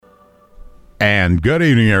And good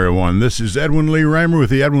evening, everyone. This is Edwin Lee Raymer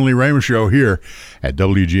with the Edwin Lee Raymer Show here at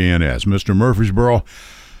WGNS. Mr. Murfreesboro,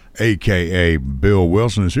 a.k.a. Bill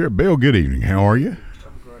Wilson, is here. Bill, good evening. How are you?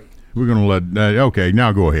 I'm great. We're going to let okay,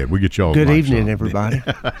 now go ahead. We get y'all. Good evening, everybody.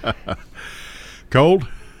 Cold?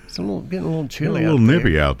 It's getting a little chilly a little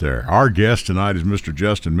nippy out there. Our guest tonight is Mr.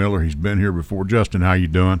 Justin Miller. He's been here before. Justin, how you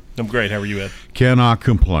doing? I'm great. How are you, Ed? Cannot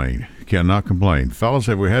complain. Fellas,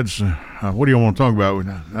 have we had some, what do you want to talk about?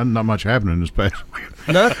 Not much happening this past week.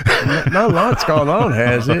 Not a lot's going on,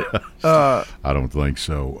 has it? I don't think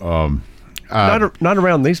so. Not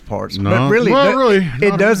around these parts. No, but really,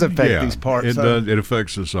 it does affect yeah, these parts. It does. It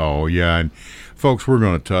affects us all, yeah. And folks, we're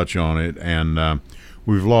going to touch on it. And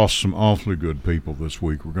we've lost some awfully good people this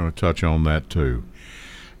week. We're going to touch on that too.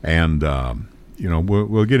 And,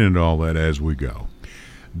 we'll get into all that as we go.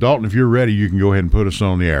 Dalton, if you're ready, you can go ahead and put us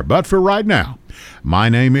on the air. But for right now, my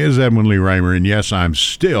name is Edwin Lee Raymer, and yes, I'm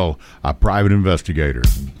still a private investigator.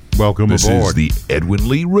 Welcome aboard. This is the Edwin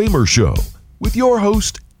Lee Raymer Show with your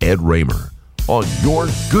host, Ed Raymer, on your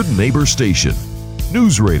good neighbor station,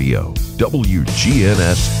 News Radio,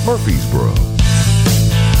 WGNS Murfreesboro.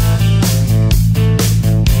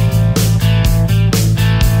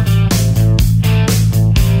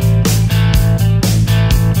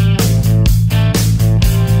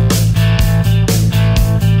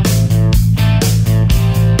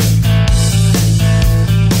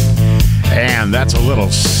 And that's a little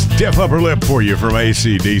stiff upper lip for you from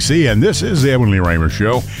AC/DC. And this is the Edwin Lee Raymer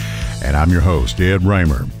Show. And I'm your host, Ed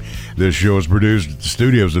Raymer. This show is produced at the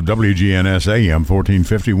studios of WGNS AM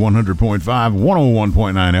 1450, 100.5,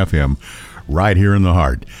 101.9 FM, right here in the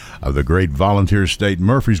heart of the great volunteer state,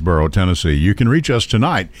 Murfreesboro, Tennessee. You can reach us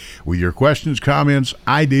tonight with your questions, comments,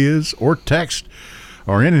 ideas, or text,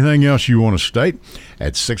 or anything else you want to state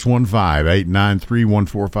at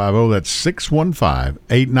 615-893-1450. That's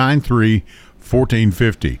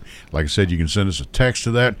 615-893-1450. Like I said, you can send us a text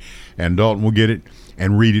to that, and Dalton will get it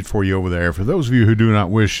and read it for you over there. For those of you who do not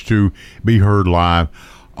wish to be heard live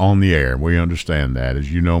on the air, we understand that.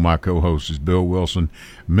 As you know, my co-host is Bill Wilson,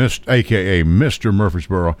 a.k.a. Mr.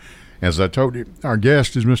 Murfreesboro. As I told you, our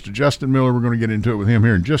guest is Mr. Justin Miller. We're going to get into it with him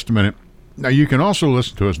here in just a minute. Now, you can also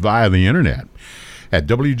listen to us via the internet at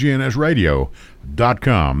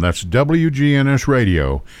WGNSradio.com. That's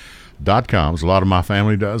WGNSradio.com. As a lot of my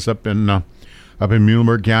family does up in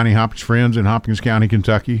Muhlenberg County, Hopkins Friends in Hopkins County,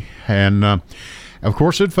 Kentucky. And, of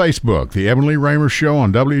course, at Facebook, the Edwin Lee Raymer Show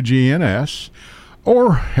on WGNS.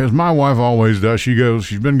 Or, as my wife always does,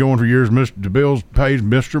 she's been going for years, Mr. Bill's page,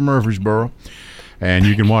 Mr. Murfreesboro. And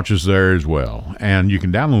you can watch us there as well. And you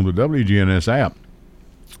can download the WGNS app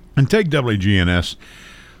and take WGNS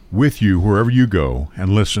with you wherever you go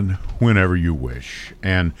and listen whenever you wish.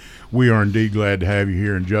 And we are indeed glad to have you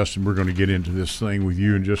here. And Justin, we're going to get into this thing with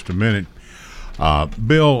you in just a minute.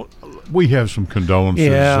 Bill, we have some condolences.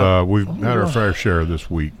 Yeah. We've had our fair share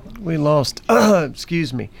this week. We lost,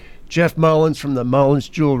 Jeff Mullins from the Mullins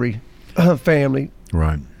Jewelry family.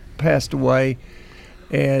 Right. Passed away.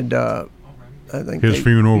 And I think his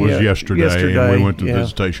funeral was yesterday, and we went to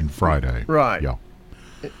visitation Friday. Right. Yeah.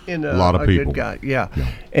 And a lot of people. Good guy, yeah.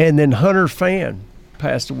 And then Hunter Fan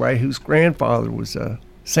passed away, whose grandfather was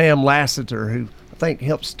Sam Lassiter, who I think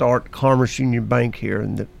helped start Commerce Union Bank here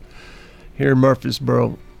in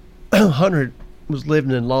Murfreesboro. Hunter was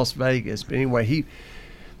living in Las Vegas, but anyway,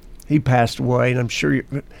 he passed away, and I'm sure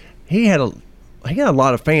he had a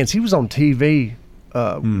lot of fans. He was on TV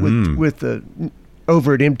with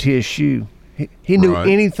over at MTSU. He knew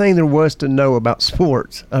anything there was to know about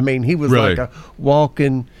sports. I mean, he was like a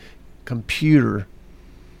walking computer.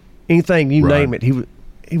 Anything you name it, he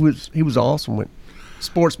was awesome with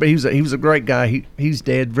sports. But he was a great guy. He's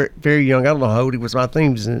dead very, very young. I don't know how old he was. I think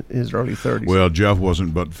he was in his early 30s. Well, Jeff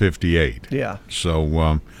wasn't but 58. Yeah.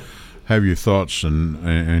 So have your thoughts and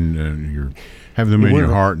have them in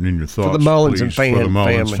your heart and in your thoughts, for the Mullins please, and for the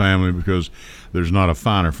Mullins family, because there's not a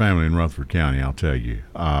finer family in Rutherford County, I'll tell you.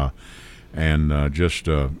 And just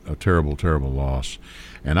a terrible, terrible loss.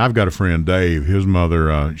 And I've got a friend, Dave. His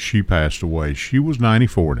mother, she passed away. She was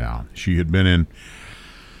 94 now. She had been in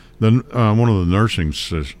one of the nursing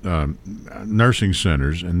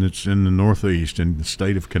centers, and it's in the Northeast in the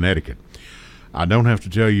state of Connecticut. I don't have to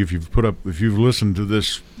tell you, if you've listened to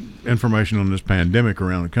this information on this pandemic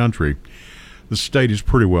around the country, the state is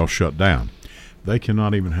pretty well shut down. They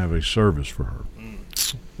cannot even have a service for her.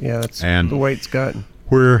 Yeah, that's the way it's gotten.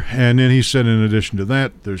 And then he said, in addition to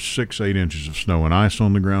that, there's 6-8 inches of snow and ice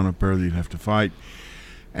on the ground up there that you'd have to fight.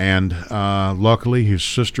 And luckily, his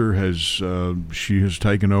sister has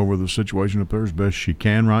taken over the situation up there as best she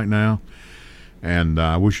can right now. And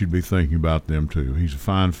I wish you'd be thinking about them too. He's a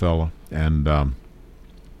fine fella and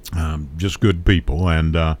just good people.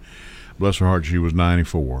 And bless her heart, she was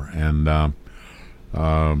 94. And how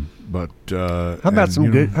about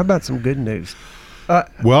some good? How about some good news?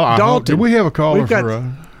 Well, I hope, Dalton, did we have a caller we've got- for?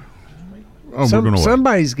 We're going to wait.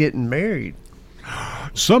 Somebody's getting married.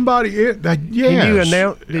 Somebody, yes. Can you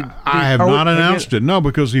announce? I have not announced it. No,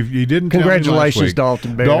 because if you didn't, Congratulations, tell me last week,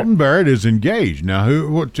 Dalton Barrett. Dalton Barrett is engaged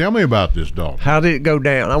now. Tell me about this, Dalton. How did it go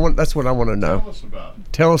down? That's what I want to know. Tell us about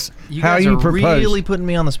it. Tell us You how guys you are proposed. really putting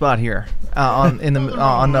me on the spot here on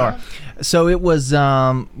Noah. So it was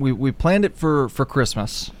we planned it for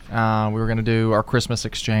Christmas. We were going to do our Christmas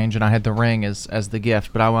exchange, and I had the ring as the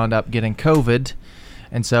gift, but I wound up getting COVID,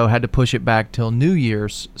 and so had to push it back till New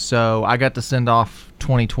Year's. So I got to send off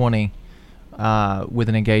 2020 with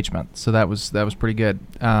an engagement. So that was pretty good.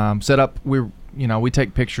 Set up we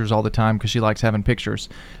take pictures all the time because she likes having pictures.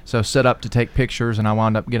 So set up to take pictures, and I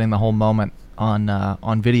wound up getting the whole moment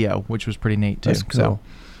on video, which was pretty neat too. That's cool. So,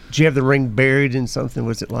 did you have the ring buried in something?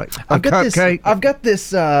 Was it like a I've got cupcake? I've got this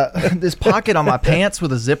this pocket on my pants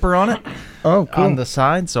with a zipper on it Oh, cool. on the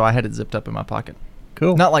side, so I had it zipped up in my pocket.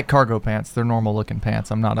 Cool. Not like cargo pants; they're normal looking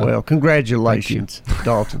pants. I'm not a Well, congratulations,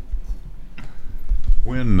 Dalton.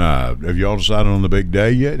 When have y'all decided on the big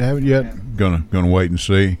day yet? Haven't yet? Gonna wait and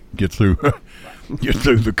see. Get through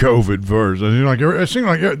the COVID first. It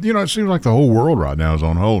seems like the whole world right now is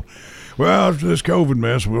on hold. Well, after this COVID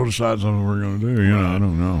mess, we'll decide something we're going to do. I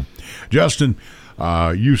don't know. Justin,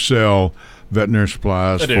 you sell veterinary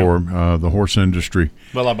supplies for the horse industry.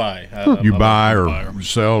 Well, I buy. You buy or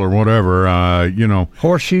sell or whatever.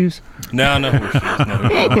 Horseshoes? No horseshoes.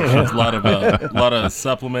 No horseshoes. A lot of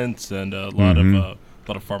supplements and a lot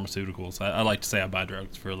of pharmaceuticals. I like to say I buy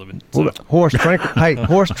drugs for a living. So. Horse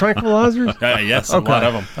tranquilizers? Yes, a lot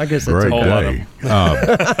of them. I guess that's Great whole lot of day.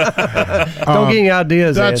 Don't get any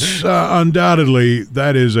ideas. Ed. That's undoubtedly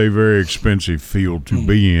that is a very expensive field to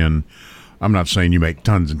be in. I'm not saying you make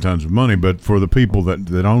tons and tons of money, but for the people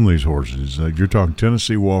that own these horses, you're talking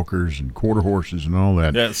Tennessee Walkers and quarter horses and all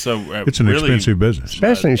that. Yeah, so it's an really, expensive business.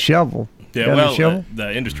 Especially in Shovel. Yeah, Down in well, Shovel?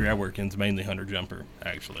 the industry I work in is mainly hunter jumper,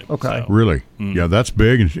 actually. Okay. So, Really? Yeah, that's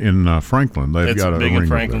big in Franklin. They've it's got a big ring in up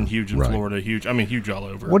Franklin, there. huge in Right. Florida, huge. I mean, huge all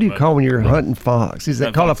over. What do you but- call when you're hunting fox? Is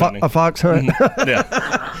that called fox hunting. a fox hunt?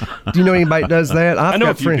 Yeah, Do you know anybody that does that? I've I know a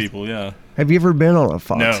got few friends. people. Yeah. Have you ever been on a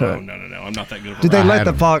fox No, hunt? no. I'm not that good. Of a Did they rider. let had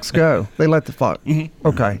the 'em. fox go? They let the fox.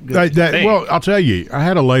 Okay. Good. Well, I'll tell you, I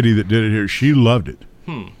had a lady that did it here. She loved it.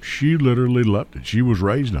 She literally loved it. She was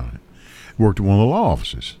raised on it. Worked at one of the law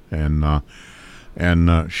offices, and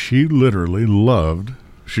she literally loved.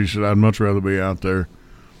 She said, "I'd much rather be out there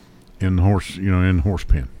in the horse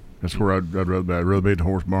pen. That's where I'd rather be. I'd rather be at the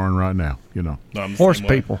horse barn right now. No, I'm the Horse same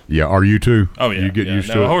way. people. Yeah, are you too? Oh yeah, You get yeah. used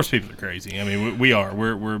No, to it. horse people are crazy. I mean, we are.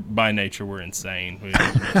 We're by nature we're insane.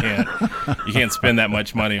 You can't spend that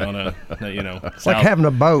much money on a It's like having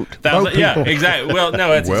a boat. Boat yeah, people. exactly. Well, no,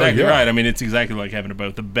 that's Well, exactly yeah. right. I mean, it's exactly like having a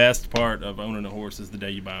boat. The best part of owning a horse is the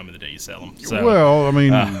day you buy them and the day you sell them. So, Well, I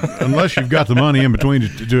mean, unless you've got the money in between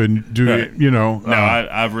to do Right. it, No,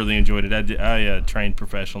 I've really enjoyed it. I trained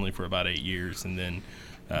professionally for about 8 years, and then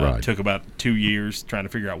Right. took about 2 years trying to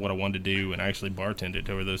figure out what I wanted to do, and I actually bartended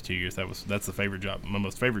over those 2 years. That's the favorite job, my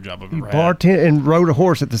most favorite job I've ever had. Bartend and rode a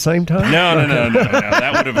horse at the same time? No.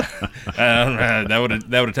 That would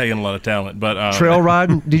have taken a lot of talent. But Trail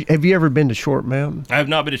riding? Have you ever been to Short Mountain? I have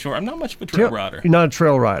not been to short. I'm not much of a trail rider. You're not a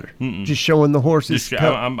trail rider. Just showing the horses. Just,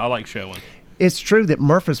 I like showing. It's true that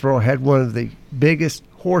Murfreesboro had one of the biggest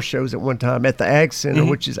horse shows at one time at the Ag Center,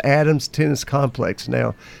 which is Adams Tennis Complex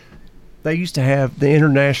now. They used to have the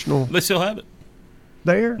international They still have it.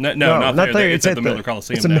 there. No, not there. It's at the Miller it's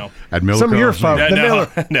Coliseum now. At Miller some of your Coliseum. folks,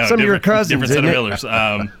 the Miller, some of your cousins, different set of isn't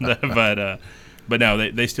it? Millers. But no,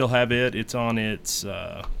 they still have it. It's on its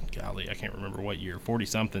golly, I can't remember what year, 40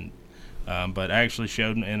 something. But I actually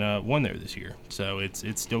showed and won there this year, so it's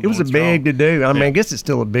still. It was a big to do. I mean, I guess it's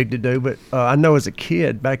still a big to do, but I know as a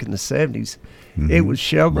kid back in the 70s, it was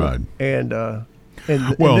shovel Right. and Well,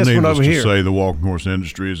 this one needless over to here. say, the walking horse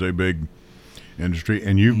industry is a big industry,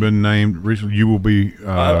 and you've been named recently. You will be.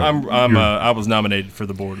 I was nominated for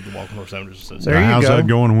the board of the Walking Horse Owners Association. There you how's go. that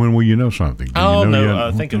going? When will you know something? Do Oh you know no,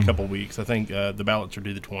 yet? I think in a couple of weeks. I think the ballots are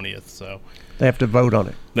due the 20th, so They have to vote on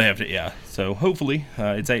it. they have to. Yeah, so hopefully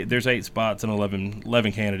there's 8 spots and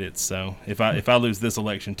 11 candidates. So if I lose this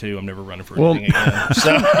election too, I'm never running for anything again.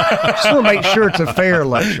 So Just want to make sure it's a fair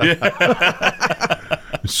election.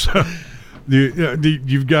 So,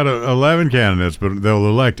 you've got 11 candidates, but they'll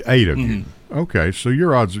elect 8 of you. Okay, so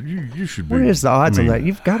your odds, you should be. What is the odds I mean, on that?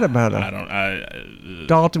 You've got about I a don't.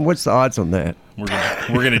 Dalton. What's the odds on that? We're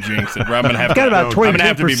gonna jinx it. I'm gonna have Got about I'm gonna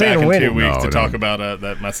have to be 22% back in 2 winning. weeks No, to talk don't.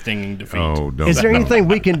 about my stinging defeat. Oh, don't. Is there no. anything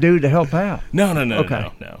we can do to help out? No. Okay.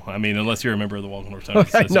 I mean, unless you're a member of the Walking Horse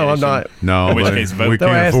Owners Okay, no, I'm Association. not. No, In which but case, vote. we Don't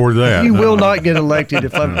can't ask- afford that. You no. will not get elected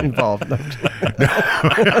if I'm involved. No.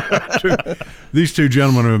 These two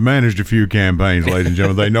gentlemen have managed a few campaigns, ladies and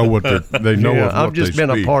gentlemen. They know what they know Yeah, of what I've just they been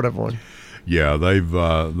speak. a part of one. Yeah, they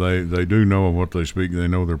do know of what they speak. They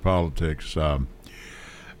know their politics. All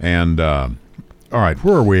right,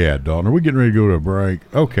 where are we at, Dalton? Are we getting ready to go to a break?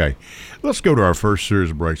 Okay, let's go to our first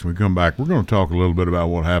series of breaks. When we come back, we're going to talk a little bit about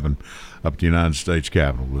what happened up at the United States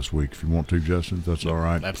Capitol this week. If you want to, Justin, if that's all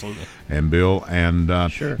right. Absolutely. And Bill, and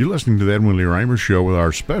Sure. You're listening to the Edwin Lee Raymer Show with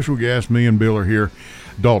our special guest. Me and Bill are here.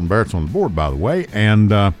 Dalton Barrett's on the board, by the way,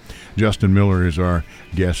 and Justin Miller is our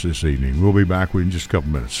guest this evening. We'll be back in just a couple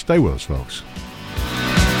minutes. Stay with us, folks.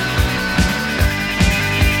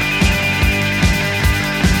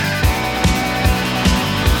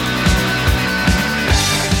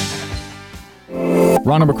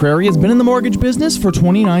 Rhonda McCrary has been in the mortgage business for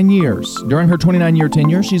 29 years. During her 29-year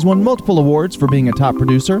tenure, she's won multiple awards for being a top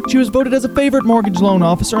producer. She was voted as a favorite mortgage loan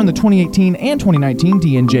officer in the 2018 and 2019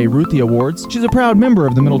 D&J Ruthie Awards. She's a proud member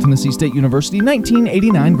of the Middle Tennessee State University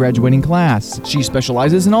 1989 graduating class. She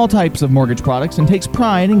specializes in all types of mortgage products and takes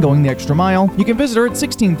pride in going the extra mile. You can visit her at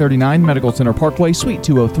 1639 Medical Center Parkway, Suite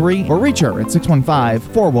 203, or reach her at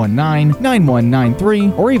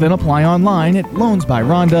 615-419-9193, or even apply online at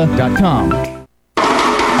loansbyrhonda.com.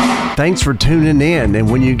 Thanks for tuning in, and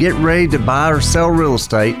when you get ready to buy or sell real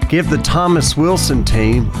estate, give the Thomas Wilson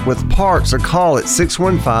team with Parks a call at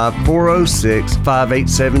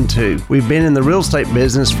 615-406-5872. We've been in the real estate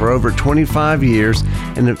business for over 25 years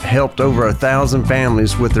and have helped over 1,000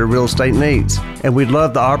 families with their real estate needs. And we'd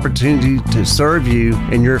love the opportunity to serve you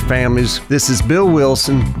and your families. This is Bill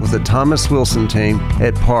Wilson with the Thomas Wilson team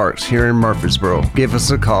at Parks here in Murfreesboro. Give us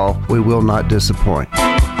a call. We will not disappoint.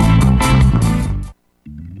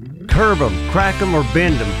 Curb them, crack them, or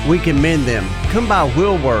bend them, we can mend them. Come by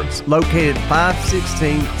Wheelworks, located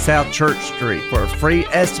 516 South Church Street. For a free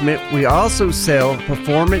estimate, we also sell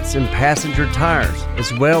performance and passenger tires,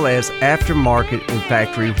 as well as aftermarket and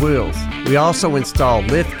factory wheels. We also install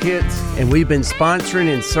lift kits, and we've been sponsoring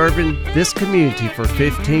and serving this community for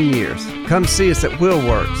 15 years. Come see us at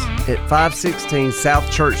Wheelworks at 516 South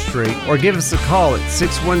Church Street, or give us a call at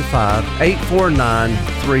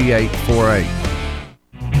 615-849-3848.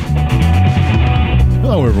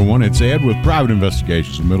 Hello, everyone. It's Ed with Private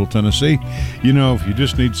Investigations in Middle Tennessee. You know, if you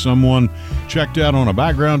just need someone checked out on a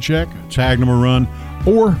background check, tag them a run,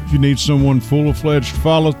 or if you need someone full-fledged to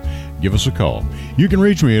follow, give us a call. You can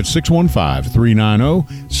reach me at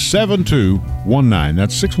 615-390-7219.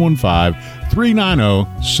 That's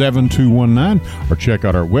 615-390-7219. Or check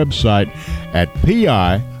out our website at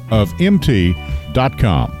piofmt.com.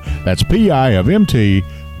 That's piofmt.com.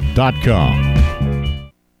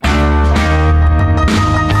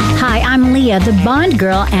 Hi, I'm Leah, the bond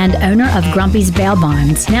girl and owner of Grumpy's Bail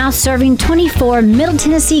Bonds. Now serving 24 Middle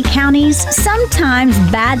Tennessee counties, sometimes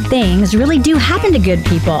bad things really do happen to good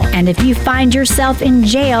people. And if you find yourself in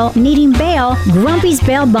jail needing bail, Grumpy's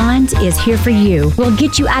Bail Bonds is here for you. We'll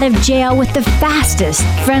get you out of jail with the fastest,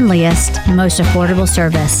 friendliest, most affordable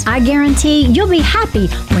service. I guarantee you'll be happy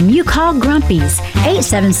when you call Grumpy's,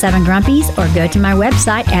 877-GRUMPY's, or go to my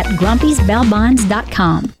website at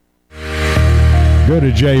grumpysbailbonds.com. Go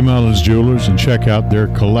to J. Mullins Jewelers and check out their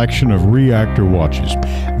collection of reactor watches.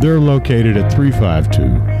 They're located at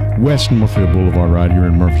 352 West Northfield Boulevard right here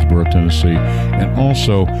in Murfreesboro, Tennessee. And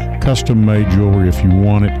also custom-made jewelry. If you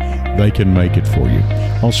want it, they can make it for you.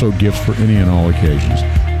 Also gifts for any and all occasions.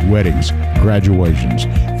 Weddings, graduations,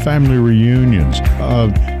 family reunions,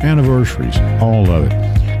 anniversaries, all of it.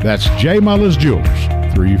 That's J. Mullins Jewelers,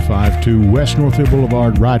 352 West Northfield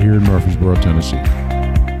Boulevard right here in Murfreesboro, Tennessee.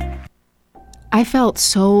 I felt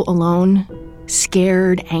so alone,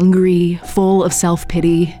 scared, angry, full of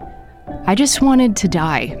self-pity. I just wanted to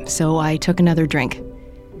die, so I took another drink.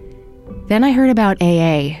 Then I heard about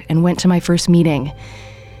AA and went to my first meeting.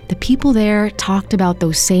 The people there talked about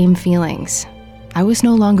those same feelings. I was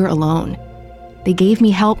no longer alone. They gave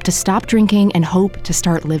me help to stop drinking and hope to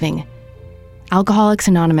start living. Alcoholics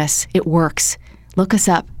Anonymous, it works. Look us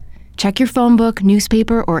up. Check your phone book,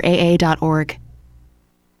 newspaper, or AA.org.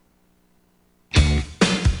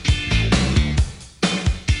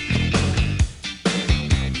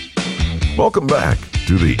 Welcome back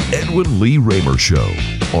to the Edwin Lee Raymer Show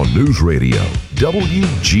on News Radio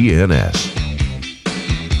WGNS.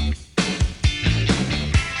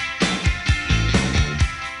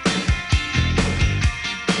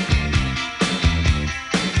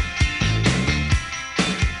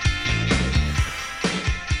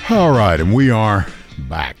 All right, and we are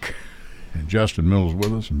back. And Justin Mills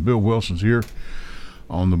with us, and Bill Wilson's here.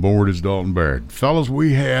 On the board is Dalton Baird. Fellas,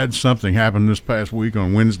 we had something happen this past week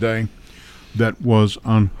on Wednesday that was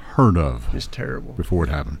unheard of. It's terrible. Before it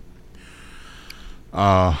happened.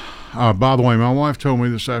 By the way, my wife told me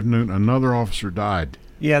this afternoon another officer died.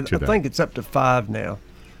 Yeah, today. I think it's up to 5 now.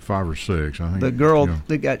 5 or 6, I think. The girl Yeah.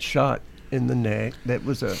 that got shot in the neck,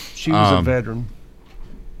 she was a veteran.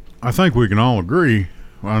 I think we can all agree,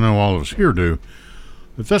 well, I know all of us here do,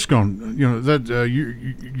 that that's going,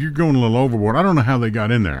 you're going a little overboard. I don't know how they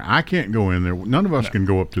got in there. I can't go in there. None of us can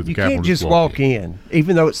go up to the You Capitol. can't just walk in,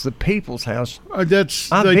 even though it's the people's house. They been took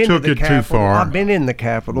to the it too Capitol. far. I've been in the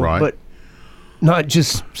Capitol, Right. but not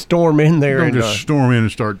just storm in there. Don't and just storm in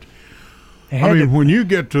and start. I mean, when you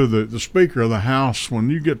get to the Speaker of the House,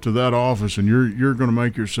 when you get to that office and you're going to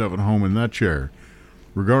make yourself at home in that chair,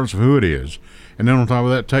 regardless of who it is, and then on top of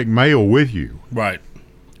that, take mail with you, Right.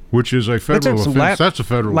 which is a federal offense. That's a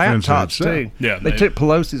federal offense in laptops itself. too. Yeah, they took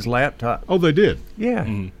Pelosi's laptop. Oh, they did. Yeah,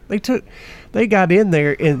 They got in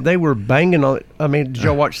there and they were banging on it. I mean, did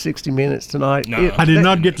y'all watch 60 Minutes tonight? No. I did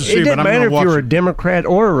not get to see it. it, but Didn't I'm matter going if to watch you were a it. Democrat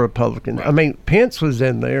or a Republican. I mean, Pence was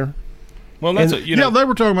in there. Well, that's And- Yeah, they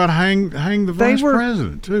were talking about hang the vice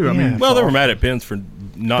president too. I mean, well, they were mad at Pence for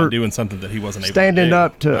not doing something that he wasn't able standing to do.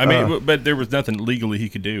 up to, I mean, but there was nothing legally he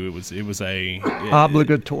could do. It was a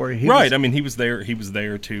Obligatory. He right. was- I mean, he was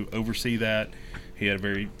there to oversee that. He had a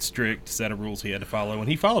very strict set of rules he had to follow, and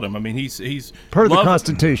he followed them. I mean, he's Per the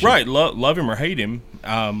Constitution. right? Love him or hate him.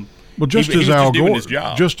 well, just he as was Al doing Gore, his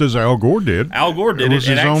job. just as Al Gore did. Al Gore did it was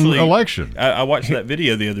it, and his actually, own election. I watched that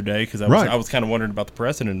video the other day because Right. I was kind of wondering about the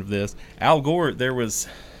precedent of this. Al Gore, there was,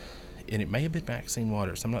 and it may have been Maxine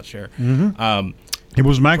Waters. I'm not sure. It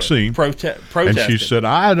was Maxine, Protesting. and she said,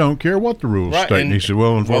 "I don't care what the rules Right, state." And he said,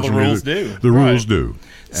 "Well, the unfortunately, rules do. The rules Right. do."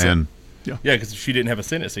 So- And Yeah, because she didn't have a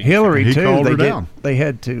Senate seat. Hillary He too. called her They down. They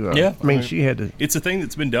had to. Yeah, I mean, she had to. It's a thing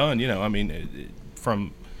that's been done. You know, I mean,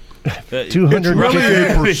 from 200 it's really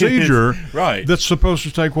a procedure right. that's supposed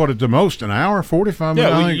to take what at the most an hour, 45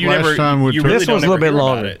 minutes. I think you last never, time we you took really This don't was a little ever bit hear about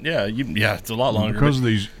longer. it. Yeah, it's a lot longer because but-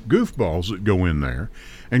 of these goofballs that go in there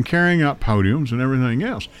and carrying out podiums and everything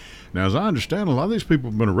else. Now, as I understand, a lot of these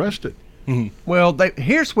people have been arrested. Well,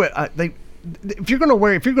 here's what if you're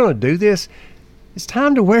going to do this, it's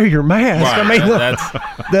time to wear your mask. Right, I mean,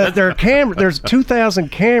 that's- there are there's 2,000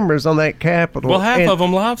 cameras on that Capitol. Well, half and of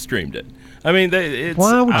them live streamed it. I mean, it's,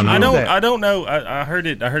 Why would you I do don't. that? I don't know. I heard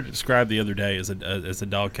it described the other day as a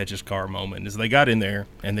dog catches car moment. Is they got in there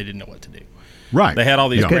and they didn't know what to do. Right. They had all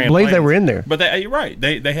these. Yeah. Couldn't grand believe they plans. were in there. But you're right.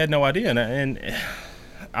 They had no idea, and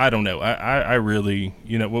I don't know. I really,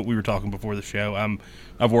 what we were talking before the show.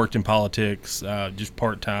 I've worked in politics just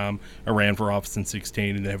part time. I ran for office in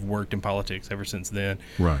 2016, and have worked in politics ever since then.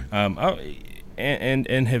 Right.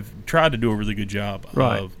 And have tried to do a really good job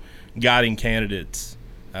Right. of guiding candidates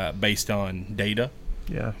based on data,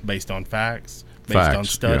 Yeah. based on facts, based on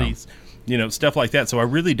Facts, studies, stuff like that. So I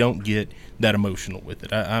really don't get that emotional with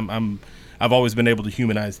it. I've always been able to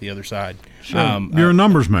humanize the other side. You're a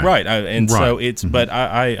numbers man. Right, so Right. it's. But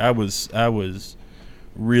I was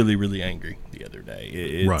really, really angry the other day.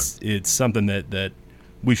 It's something that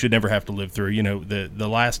we should never have to live through. The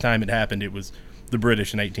last time it happened, it was the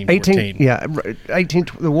British in 1814.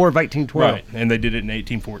 The War of 1812. Right, and they did it in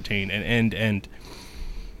 1814, and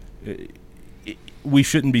we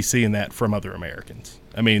shouldn't be seeing that from other Americans.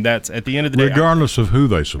 I mean, that's at the end of the day, Regardless of who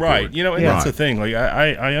they support. right? And Yeah. that's the thing. Like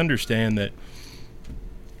I understand that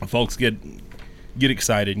folks get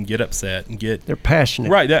excited and get upset and get They're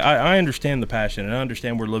passionate. right. I understand the passion, and I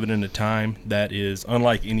understand we're living in a time that is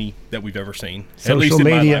unlike any that we've ever seen. At least Social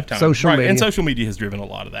in my media, lifetime. social right, media. and social media has driven a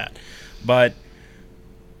lot of that. But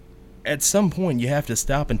at some point, you have to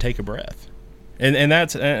stop and take a breath, and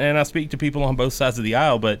that's and I speak to people on both sides of the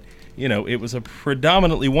aisle, but. It was a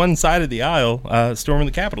predominantly one side of the aisle storming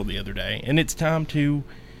the Capitol the other day, and it's time to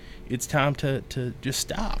just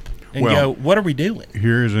stop and Well, go. What are we doing?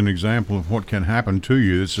 Here's an example of what can happen to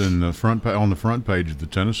you. It's in the on the front page of the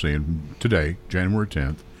Tennessean today, January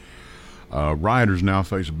 10th. Rioters now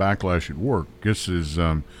face a backlash at work. This is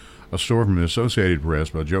a story from the Associated Press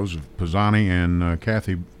by Joseph Pisani and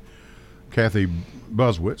Kathy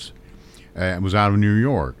Buswitz. It was out of New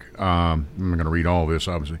York. I'm not going to read all this,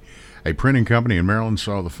 obviously. A printing company in Maryland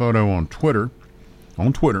saw the photo on Twitter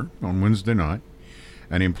on Wednesday night.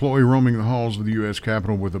 An employee roaming the halls of the U.S.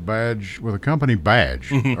 Capitol with a company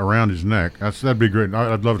badge around his neck. That'd be great.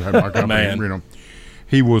 I'd love to have my company. Man.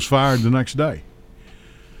 He was fired the next day.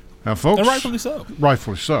 Now, folks, And rightfully so.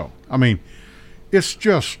 Rightfully so. I mean, it's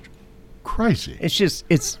just crazy. It's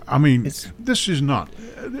this is not.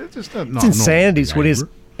 It's insanity. Is what his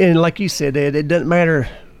And like you said, Ed, it doesn't matter.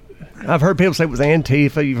 I've heard people say it was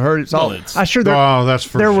Antifa. You've heard it's all. Well, it's- I'm sure that's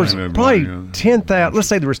for there was sure. probably Yeah. 10,000. Let's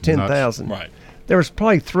say there was 10,000. Right. There was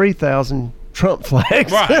probably 3,000 Trump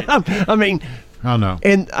flags. Right. I mean, I know.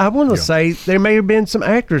 and I want to say there may have been some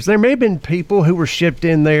actors. There may have been people who were shipped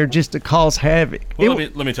in there just to cause havoc. Well,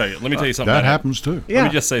 let me tell you something. That about happens too. Yeah. Let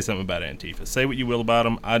me just say something about Antifa. Say what you will about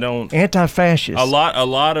them. I don't. Anti-fascist. A lot.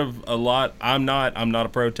 I'm not a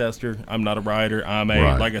protester. I'm not a rioter. I'm a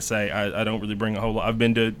Right. like I say. I don't really bring a whole lot. I've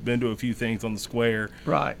been to a few things on the square.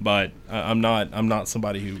 Right. But I'm not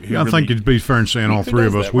somebody who. I think it'd be fair in saying all Who three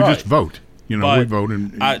does of us, that? we Right. just vote. You know, But we vote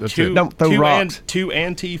and that's it. Don't throw rocks. To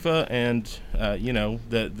Antifa and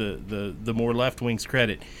the more left wing's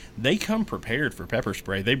credit, they come prepared for pepper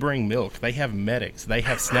spray. They bring milk. They have medics. They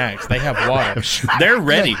have snacks. They have water. They're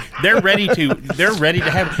ready. They're ready to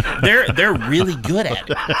have. They're really good at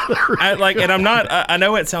it. And I'm not. I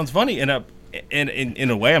know it sounds funny, in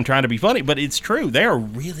a way, I'm trying to be funny, but it's true. They are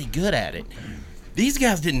really good at it. These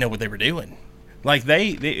guys didn't know what they were doing. Like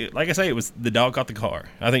they like I say, it was the dog caught the car.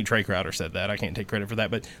 I think Trey Crowder said that. I can't take credit for that,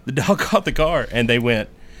 but the dog caught the car, and they went,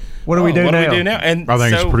 what do we do what now? do we do now? And I think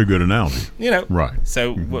so, it's a pretty good analogy. Right. Mm-hmm.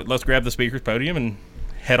 So let's grab the speaker's podium and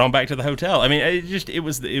head on back to the hotel. I mean, it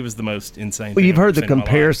was the most insane. Well, thing you've I've heard ever the seen in my life.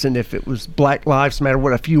 comparison. If it was Black Lives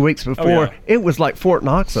Matter, a few weeks before, yeah. it was like Fort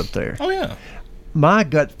Knox up there. Oh yeah. My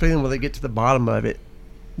gut feeling when they get to the bottom of it,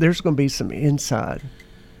 there's going to be some inside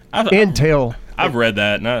intel. intel. I've read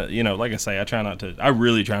that, and like I say, I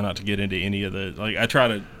really try not to get into any of the, I try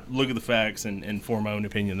to look at the facts and form my own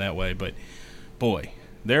opinion that way. But boy,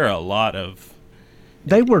 there are a lot of.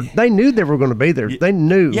 They knew they were going to be there. They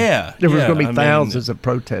knew Yeah, there was yeah, going to be I mean, thousands of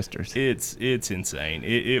protesters. It's insane.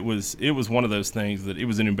 It was one of those things that it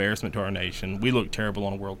was an embarrassment to our nation. We looked terrible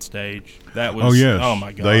on a world stage. That was oh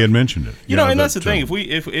my god. They had mentioned it. You know, and that's the thing.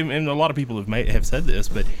 If and a lot of people have said this,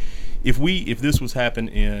 but if this was happen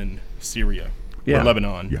in Syria Yeah. or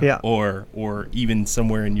Lebanon Yeah. or even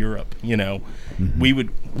somewhere in Europe, Mm-hmm.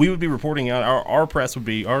 we would be reporting on our press would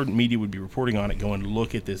be, our media would be reporting on it, going,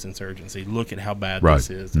 look at this insurgency, look at how bad Right. this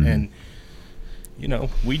is, Mhm. and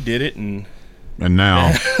we did it, and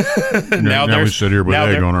now now we sit here with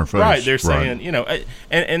egg on our face. Right, they're saying,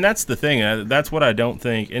 and that's the thing. That's what I don't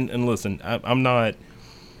think. And listen, I'm not.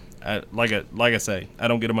 Like I say, I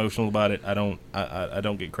don't get emotional about it. I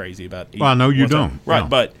don't get crazy about it. Well, I know you don't. Right, No.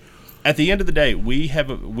 but at the end of the day, we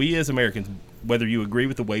as Americans, whether you agree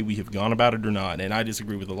with the way we have gone about it or not, and I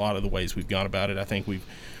disagree with a lot of the ways we've gone about it. I think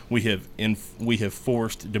we have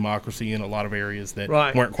forced democracy in a lot of areas that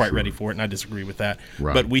Right. weren't quite ready for it, and I disagree with that.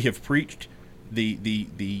 Right. But we have preached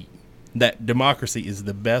that democracy is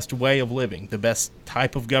the best way of living, the best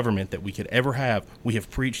type of government that we could ever have. We have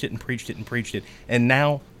preached it and preached it and preached it, and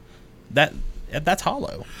now that's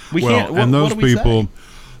hollow. We can't. And those what do we people say?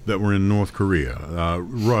 that were in North Korea,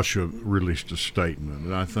 Russia released a statement,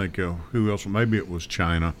 and I think who else? Maybe it was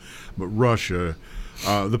China, but Russia,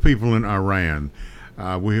 the people in Iran.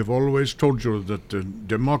 We have always told you that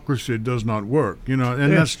democracy does not work, and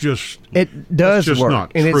that's just It does that's just work,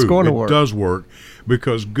 not and true. it's going to It work. does work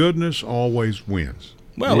because goodness always wins.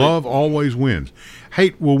 Well, Love always wins.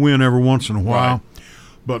 Hate will win every once in a while,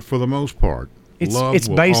 but for the most part, love It's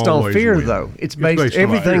will based on always fear, win. though. It's based. on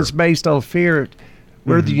Everything's fear. based on fear.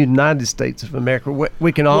 We're the United States of America.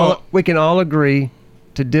 We can all agree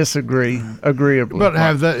to disagree agreeably. But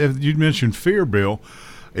have that? If you mentioned fear, Bill,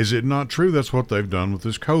 is it not true? That's what they've done with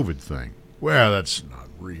this COVID thing. Well, that's not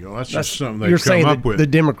real. That's just something you're they've come saying up with. the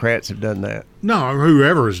Democrats have done that. No,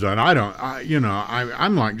 whoever has done.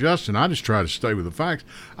 I'm like Justin. I just try to stay with the facts.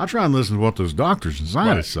 I try and listen to what those doctors and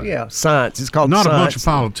scientists say. Yeah, science. It's called Not science. a bunch of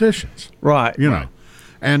politicians. Right. Right.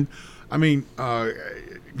 And I mean,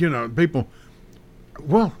 people.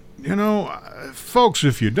 Well, folks,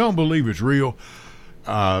 if you don't believe it's real,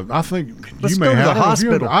 I think Let's you go may to have. the I don't know if you-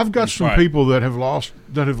 hospital. I've got some right. people that have lost.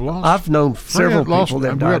 I've known several people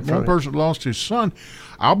that I've died got from one it. person lost his son.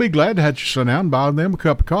 I'll be glad to have you sit down and buy them a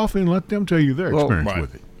cup of coffee and let them tell you their Well, experience right.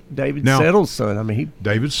 with it. David Now- Settle's son. I mean,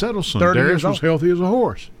 David Settle's son. 30 Darius years was old. healthy as a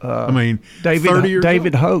horse. I mean, 30 years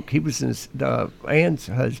David old. Hoke. He was his Ann's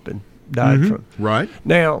husband. Died from. Right.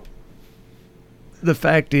 Now, the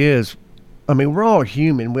fact is, I mean, we're all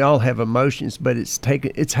human. We all have emotions, but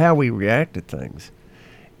it's how we react to things.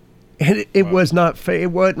 And it was not fair.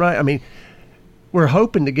 It wasn't right. I mean, we're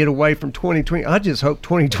hoping to get away from 2020. I just hope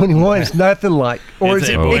 2021 is nothing like, or It's-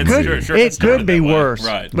 it it's- could sure, it it's started could be that way. worse.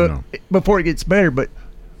 Right. But No. before it gets better, but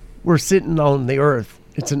we're sitting on the earth.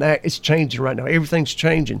 It's changing right now. Everything's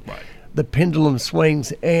changing. Right. The pendulum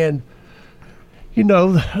swings, and you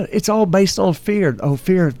know, it's all based on fear. Oh,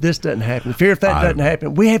 fear if this doesn't happen. Fear if that doesn't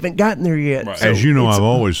happen. We haven't gotten there yet. Right. So As you know, I've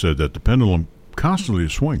always said that the pendulum constantly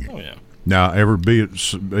is swinging. Oh yeah. Now, be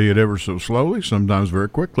it ever so slowly, sometimes very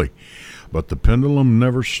quickly, but the pendulum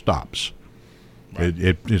never stops. Right.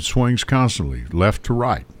 It swings constantly, left to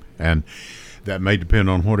right, and that may depend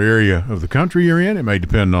on what area of the country you're in. It may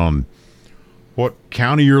depend on what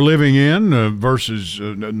county you're living in versus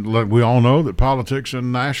we all know that politics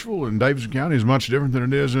in Nashville and Davidson County is much different than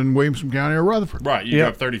it is in Williamson County or Rutherford. Right, you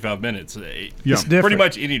drive 35 minutes. It's different. Pretty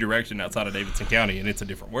much any direction outside of Davidson County, and it's a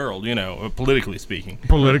different world, politically speaking.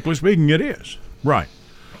 Politically speaking, it is. Right.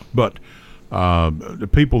 But the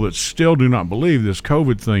people that still do not believe this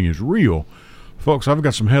COVID thing is real, folks, I've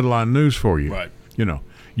got some headline news for you. Right.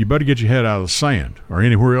 You better get your head out of the sand or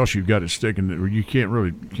anywhere else you've got it sticking where you can't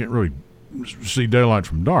really see daylight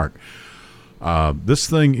from dark. This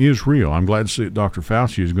thing is real. I'm glad to see that Dr.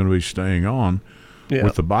 Fauci is going to be staying on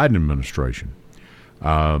with the Biden administration.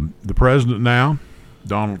 The president now,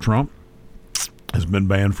 Donald Trump, has been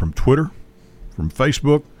banned from Twitter, from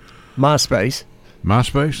Facebook, MySpace. I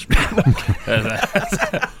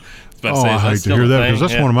hate to hear that because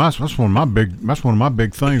that's one of my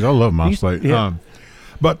big things. I love MySpace. Yeah.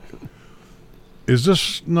 But is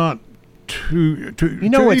this not too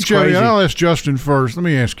what's crazy? I'll ask Justin first. Let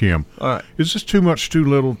me ask him. All right. Is this too much, too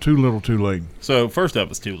little, too late? So first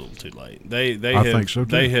up, it's too little, too late. They think so,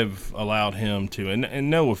 too. They have allowed him to,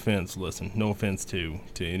 and no offense, no offense to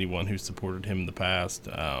anyone who supported him in the past.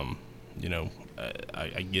 I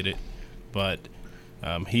get it, but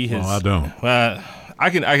he has. Well, I don't.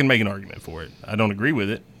 I can make an argument for it. I don't agree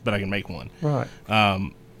with it, but I can make one. Right.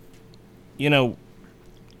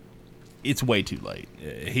 It's way too late.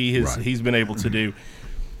 He's been able to do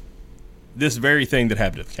this very thing that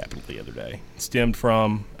happened at the Capitol the other day. Stemmed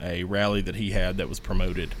from a rally that he had that was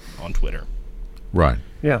promoted on Twitter. Right.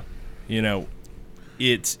 Yeah.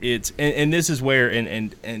 It's and this is where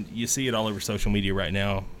and you see it all over social media right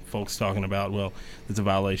now. Folks talking about, well, it's a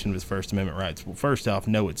violation of his First Amendment rights. Well, first off,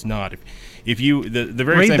 no, it's not. If you the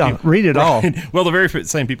very same people, read it all. Well, the very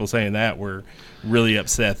same people saying that were really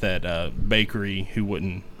upset that bakery who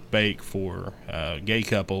wouldn't bake for a gay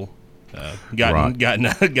couple gotten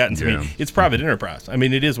to me. It's private enterprise. I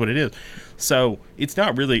mean, it is what it is. So it's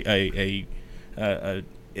not really a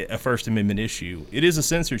First Amendment issue. It is a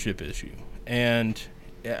censorship issue. And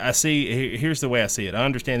here's the way I see it. I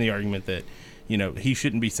understand the argument that he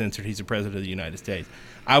shouldn't be censored. He's the president of the United States.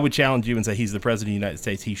 I would challenge you and say he's the president of the United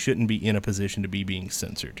States. He shouldn't be in a position to be being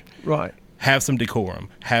censored. Right. Have some decorum.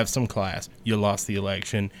 Have some class. You lost the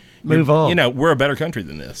election. Move on. We're a better country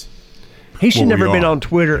than this. He should never been on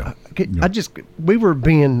Twitter. We were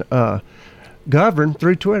being governed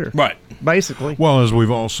through Twitter. Right. Basically. Well, as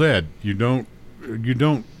we've all said, you don't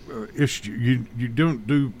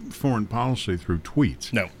do foreign policy through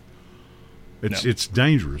tweets. No. It's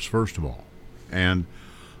dangerous, first of all. And,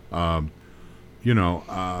 we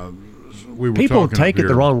were people talking take it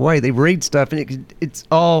the wrong way. They read stuff, and it's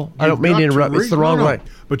all. I don't mean to interrupt. It's the wrong way.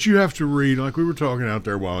 But you have to read, like we were talking out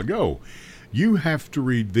there a while ago. You have to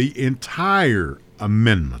read the entire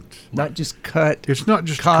amendment, not just cut. It's not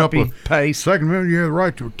just copy, a couple of, paste. Second Amendment, you have the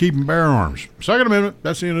right to keep and bear arms. Second Amendment,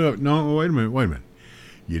 that's the end of it. No, wait a minute.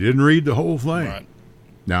 You didn't read the whole thing. Right.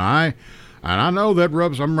 Now I know that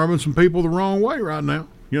I'm rubbing some people the wrong way right now.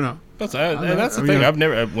 That's the thing. I've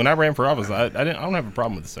never. When I ran for office, I don't have a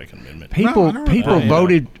problem with the Second Amendment. People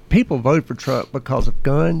voted for Trump because of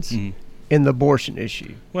guns and the abortion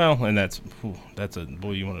issue. Well, and that's a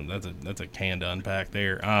can to unpack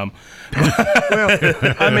there. Well,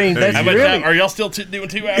 I mean, that's how much really. Time, are y'all still doing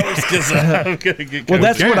 2 hours? That's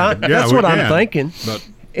what I'm thinking. But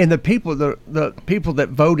and the people that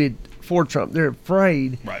voted for Trump, they're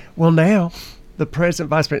afraid. Right. Well, now the president,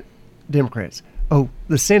 vice president, Democrats. Oh,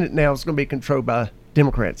 the Senate now is going to be controlled by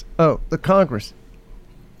Democrats. Oh, the Congress,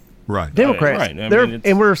 right, Democrats. Right.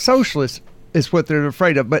 And we're socialists. Is what they're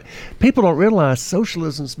afraid of. But people don't realize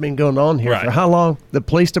socialism's been going on here for how long? The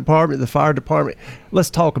police department, the fire department. Let's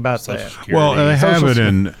talk about that. Well, they have it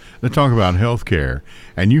in. They talk about health care,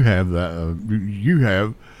 and you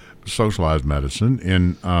have socialized medicine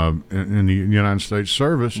in the United States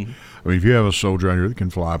service. Mm-hmm. I mean, if you have a soldier out here that can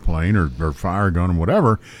fly a plane or fire a gun or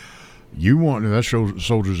whatever, you want that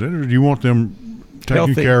soldier's injured. You want them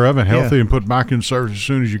taken care of and healthy and put back in service as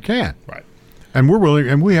soon as you can. Right. And we're willing,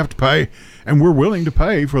 and we have to pay, and we're willing to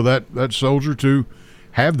pay for that soldier to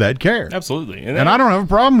have that care. Absolutely. And I don't have a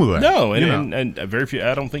problem with that. No, and very few.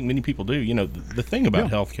 I don't think many people do. The thing about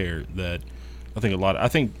healthcare that I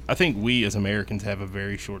think we as Americans have a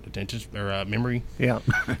very short attention or memory. Yeah.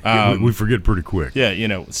 We forget pretty quick.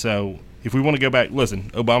 Yeah. So if we want to go back, listen,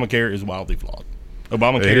 Obamacare is wildly flawed.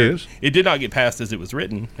 Obamacare, It is. It did not get passed as it was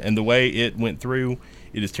written, and the way it went through,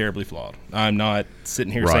 it is terribly flawed. I'm not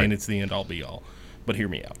sitting here Right. saying it's the end all be all, but hear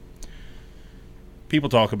me out. People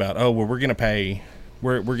talk about, oh, well, we're going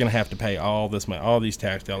to have to pay all this money, all these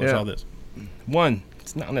tax dollars, Yeah. all this. One,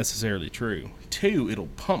 it's not necessarily true. Two, it'll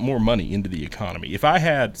pump more money into the economy. If I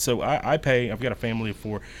had, I've got a family of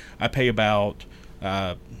 4. I pay about,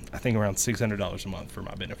 I think around $600 a month for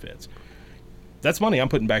my benefits. That's money I'm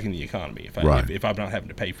putting back in the economy if I'm not having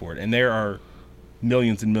to pay for it. And there are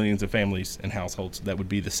millions and millions of families and households that would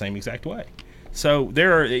be the same exact way. So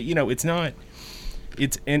there are, it's not,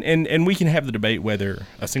 it's, and we can have the debate whether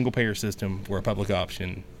a single payer system or a public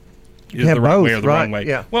option is have the right both, way or the right, wrong way.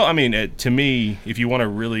 yeah. Well, I mean, to me, if you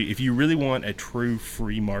really want a true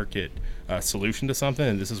free market solution to something,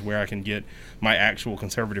 and this is where I can get my actual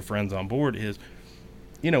conservative friends on board, is,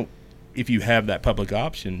 if you have that public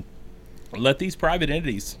option, let these private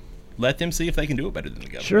entities, let them see if they can do it better than the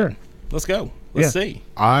government. Sure. Let's go. Let's Yeah. see.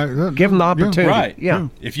 Give them the opportunity. Right. Yeah.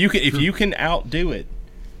 If you can outdo it,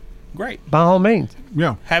 great. By all means.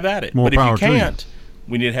 Yeah. Have at it. More But if power you to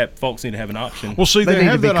you. can't, folks need to have an option. Well, see, They they need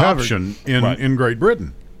to have be that covered. option Right. in Great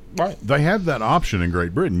Britain. Right. They have that option in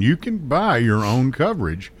Great Britain. You can buy your own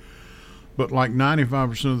coverage, but like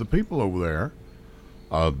 95% of the people over there,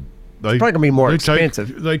 they Probably gonna be more they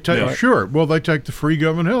expensive. They take Yeah. sure. Well, they take the free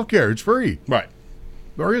government health care. It's free. Right.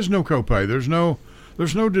 There is no copay. There's no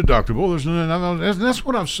deductible. And that's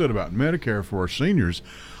what I've said about Medicare for our seniors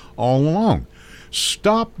all along.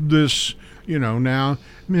 Stop this. Now,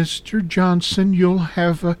 Mr. Johnson, you'll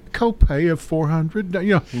have a copay of $400.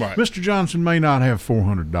 Right. Mr. Johnson may not have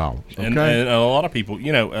 $400. Okay, And a lot of people, and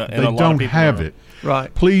they a lot don't of people have are- it.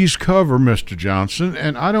 Right. Please cover Mr. Johnson,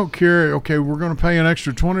 and I don't care. Okay, we're going to pay an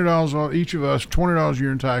extra $20 on each of us, $20 a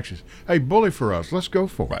year in taxes. Hey, bully for us. Let's go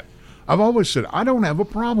for it. Right. I've always said I don't have a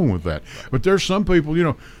problem with that, but there's some people,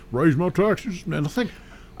 raise my taxes, and I think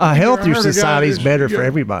A healthier I heard a guy society is that's- better for yeah.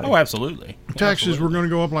 everybody. Oh, absolutely. taxes were going to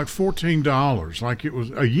go up like $14, like it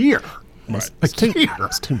was a year. Right. It's too, year.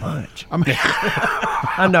 it's too much. I mean,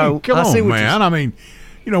 I know. come I see on, what you're man. I mean,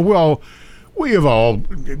 we have all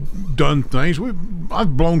done things.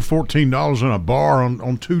 I've blown $14 in a bar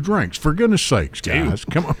on 2 drinks. For goodness sakes, guys,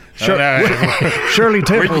 come on. Shirley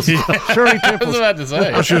Temples. Shirley I was Temples. about to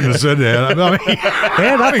say. I shouldn't have said that.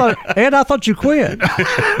 And I thought you quit.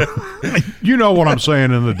 You know what I'm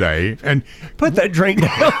saying in the day. And Put that drink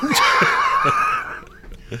down.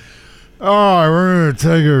 all right, we're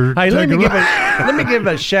gonna Hey, let take me give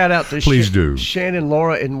a shout out to Please do. Shannon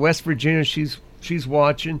Laura in West Virginia. She's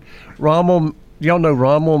watching. Rommel, y'all know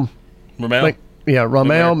Rommel. Ramel?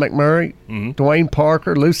 Rommel McMurray, Mm-hmm. Dwayne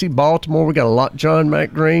Parker, Lucy Baltimore. We got a lot. John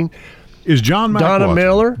McGreen. Is John Mack Donna watching?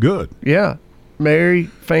 Miller. Good. Yeah, Mary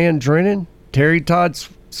Fan Drennan, Terry Todd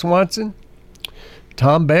Swanson,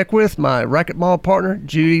 Tom Beckwith, my racquetball partner,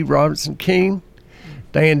 Judy Robinson King,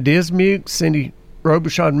 Dan Dismuke, Cindy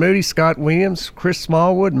Robichaud Moody, Scott Williams, Chris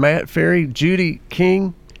Smallwood, Matt Ferry, Judy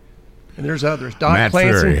King, and there's others. Doc Matt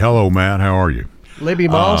Clancy, Ferry. Hello, Matt. How are you? Libby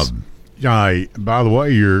Moss. By the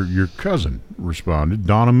way, your cousin responded,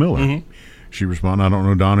 Donna Miller. Mm-hmm. She responded. I don't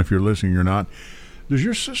know, Donna, if you're listening or not. Does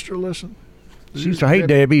your sister listen? Hey,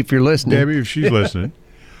 Debbie, if you're listening. Debbie, if she's listening.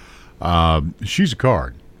 She's a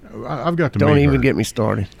card. I've got to Don't meet even her. get me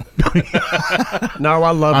started. No,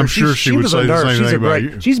 I love her. I'm sure she would was say a the nurse. same She's thing a about great.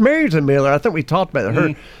 you. She's married to Miller. I think we talked about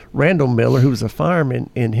her. Randall Miller, who was a fireman,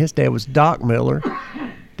 and his dad was Doc Miller,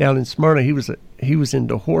 down in Smyrna. He was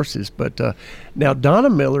into horses. But now Donna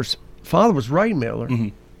Miller's father was Ray Miller,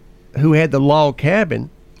 who had the log cabin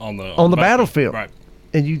on the battlefield. Right.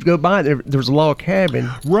 And you'd go by there was a log cabin.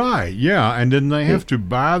 Right, yeah. And didn't they have to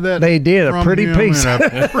buy that? They did, a from pretty him? piece.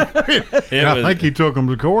 And I think he took them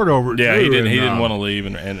to court over it. Yeah, too, he didn't. He and, didn't want to leave,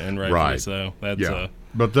 and rightfully right. so. That's Yeah.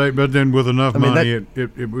 But then with enough mean, money,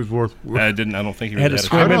 it was worth. I don't think he Had really a had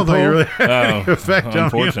swimming I don't think it really pool. had any effect on him.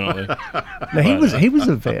 unfortunately. Now he was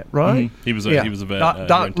a vet, right? He was a vet. Doc, here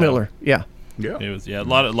Doc in town. Miller. Yeah. Yeah. It was a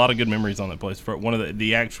lot of good memories on that place. For one of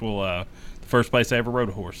the actual the first place I ever rode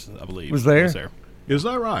a horse, I believe, Was there? Is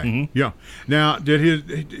that right? Mm-hmm. Yeah. Now,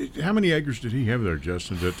 how many acres did he have there,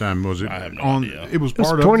 Justin? At that time, was it I have no on? idea. It was was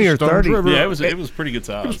part 20 of or the Stones 30. River. Yeah, it was pretty good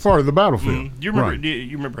size. It was part of the battlefield. You remember? Right.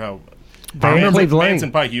 You remember how Van Cleve Lane.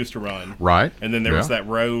 Manson Pike used to run? Right. And then there was that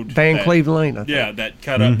road. Van that- Cleve Lane. I think. Yeah, that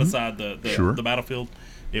cut up beside the Sure. the battlefield.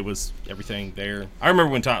 It was everything there. I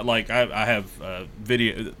remember when I have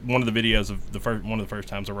video. One of the videos of one of the first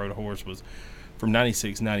times I rode a horse was from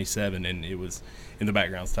 96, 97, and it was in the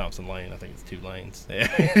background's Thompson Lane. I think it's 2 lanes.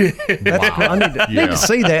 That's cool. I need to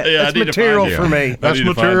see that. Yeah, I That's need to material find it. for me. That's need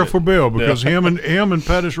to find material it. for Bill because him and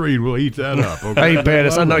Pettis Reed will eat that up. Okay? Hey,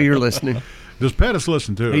 Pettis, I know you're listening. Does Pettis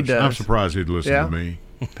listen to us? He does. I'm surprised he'd listen Yeah. to me.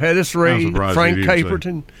 Pettis Reed, surprised Frank he didn't say-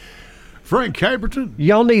 Caperton. Frank Caperton.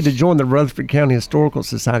 Y'all need to join the Rutherford County Historical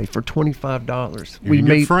Society for $25. If you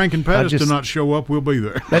get Frank and Pettis to not show up, we'll be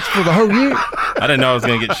there. That's for the whole year. I didn't know I was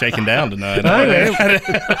going to get shaken down tonight. Hey, man.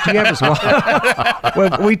 Do you have his wife?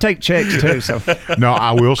 Well, we take checks too. So No,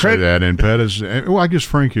 I will say that. And Pettis, well, I guess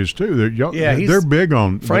Frank is too. They're big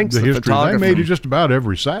on Frank's the the history. They photographer. made it just about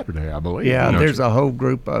every Saturday, I believe. yeah, You know, there's a whole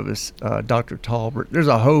group of us. Dr. Talbert. There's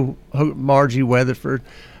a whole Margie Weatherford,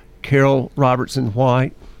 Carol Robertson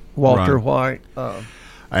White, Walter Right. White.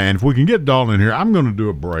 And if we can get Dalton in here, I'm going to do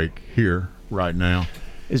a break here right now.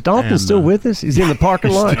 Is Dalton And, still with us? He's in the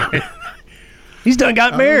parking lot. He's done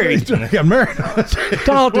got married. Got married.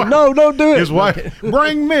 Dalton, no, don't do it. His wife,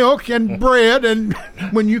 bring milk and bread, and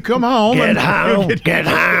when you come home, Get home. Get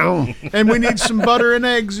home. and we need some butter and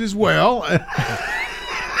eggs as well.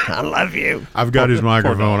 I love you. I've got his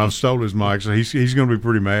microphone. I've stole his mic, so he's going to be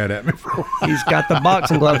pretty mad at me. He's got the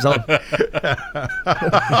boxing gloves on.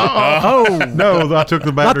 Oh No, I took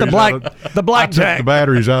the batteries. black- out of, the blackjack. I took the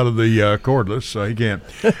batteries out of the cordless, so he can't.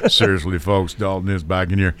 Seriously, folks, Dalton is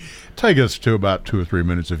back in here. Take us to about 2 or 3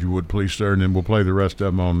 minutes, if you would, please, sir, and then we'll play the rest of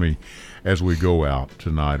them on me as we go out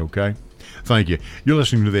tonight. Okay. Thank you. You're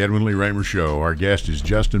listening to the Edwin Lee Raymer Show. Our guest is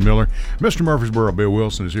Justin Miller. Mr. Murfreesboro, Bill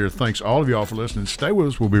Wilson is here. Thanks all of y'all for listening. Stay with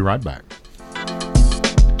us. We'll be right back.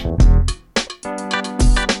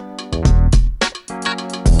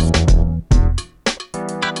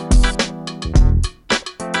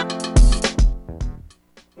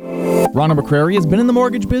 Ronna McCrary has been in the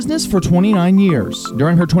mortgage business for 29 years.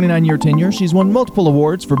 During her 29-year tenure, she's won multiple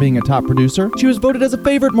awards for being a top producer. She was voted as a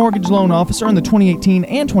favorite mortgage loan officer in the 2018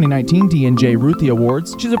 and 2019 D&J Ruthie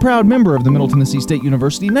Awards. She's a proud member of the Middle Tennessee State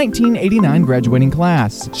University 1989 graduating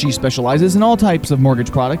class. She specializes in all types of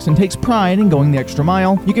mortgage products and takes pride in going the extra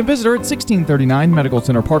mile. You can visit her at 1639 Medical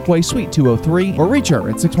Center Parkway, Suite 203, or reach her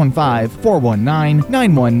at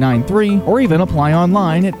 615-419-9193, or even apply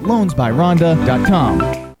online at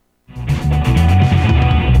loansbyronda.com.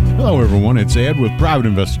 Hello, everyone. It's Ed with Private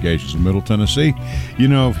Investigations in Middle Tennessee. You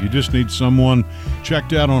know, if you just need someone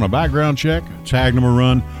checked out on a background check, tag them a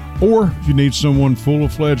run, or if you need someone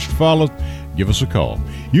full-fledged to follow, give us a call.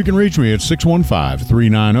 You can reach me at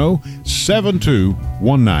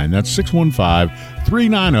 615-390-7219. That's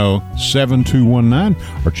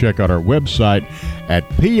 615-390-7219. Or check out our website at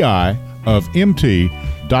piofmt.com.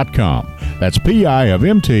 That's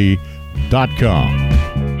piofmt.com.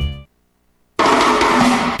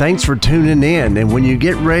 Thanks for tuning in. And when you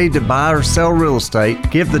get ready to buy or sell real estate,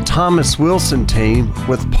 give the Thomas Wilson team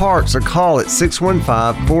with Parks a call at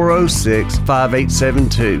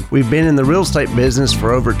 615-406-5872. We've been in the real estate business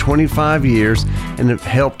for over 25 years and have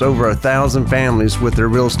helped over 1,000 families with their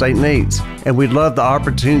real estate needs. And we'd love the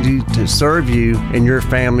opportunity to serve you and your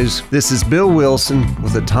families. This is Bill Wilson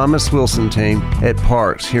with the Thomas Wilson team at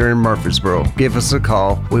Parks here in Murfreesboro. Give us a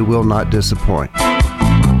call. We will not disappoint.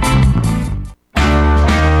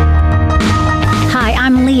 Hi,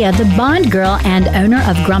 I'm Leah, the bond girl and owner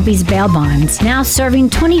of Grumpy's Bail Bonds. Now serving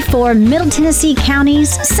 24 Middle Tennessee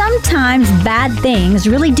counties, sometimes bad things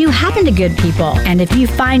really do happen to good people. And if you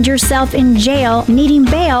find yourself in jail needing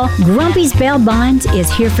bail, Grumpy's Bail Bonds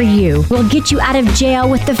is here for you. We'll get you out of jail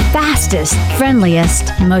with the fastest,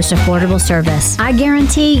 friendliest, most affordable service. I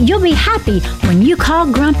guarantee you'll be happy when you call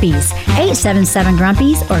Grumpy's,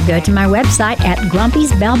 877-GRUMPY's, or go to my website at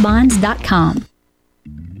grumpysbailbonds.com.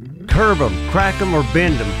 Curb them, crack them, or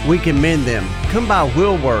bend them, we can mend them. Come by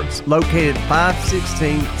Wheelworks, located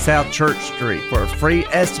 516 South Church Street. For a free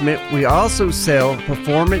estimate, we also sell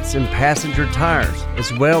performance and passenger tires,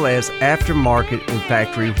 as well as aftermarket and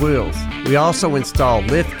factory wheels. We also install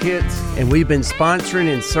lift kits, and we've been sponsoring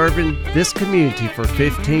and serving this community for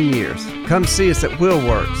 15 years. Come see us at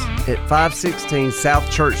Wheelworks at 516 South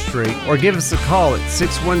Church Street, or give us a call at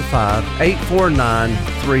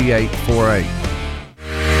 615-849-3848.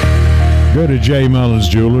 Go to J. Mullins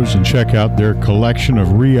Jewelers and check out their collection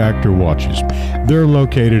of reactor watches. They're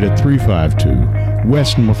located at 352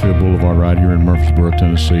 West Northfield Boulevard right here in Murfreesboro,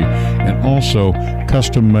 Tennessee. And also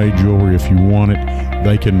custom-made jewelry. If you want it,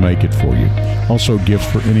 they can make it for you. Also gifts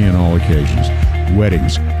for any and all occasions.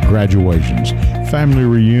 Weddings, graduations, family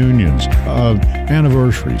reunions,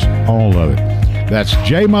 anniversaries, all of it. That's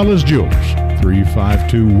J. Mullins Jewelers,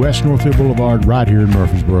 352 West Northfield Boulevard right here in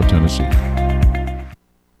Murfreesboro, Tennessee.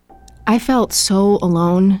 I felt so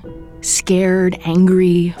alone scared,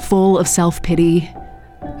 angry, full of self-pity.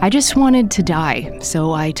 I just wanted to die,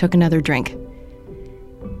 so I took another drink.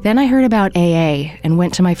 Then I heard about AA and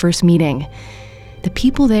went to my first meeting. The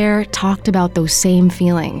people there talked about those same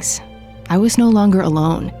feelings. I was no longer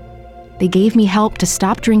alone. They gave me help to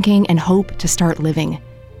stop drinking and hope to start living.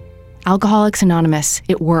 Alcoholics Anonymous,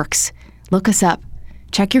 it works. Look us up.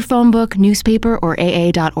 Check your phone book, newspaper, or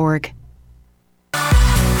AA.org.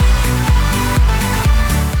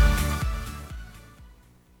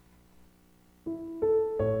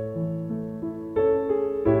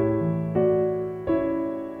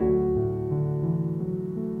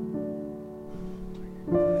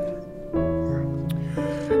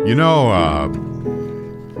 You know,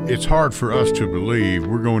 it's hard for us to believe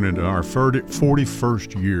we're going into our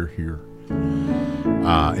 41st year here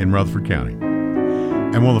in Rutherford County.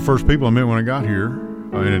 And one of the first people I met when I got here,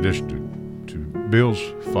 in addition to Bill's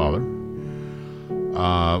father,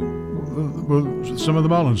 was some of the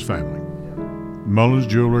Mullins family. Mullins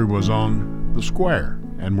Jewelry was on the square,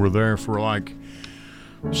 and we're there for like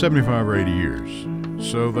 75 or 80 years.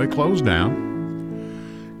 So they closed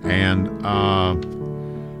down, and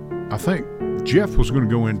I think Jeff was going to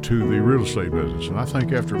go into the real estate business, and I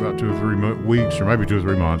think after about 2 or 3 weeks, or maybe 2 or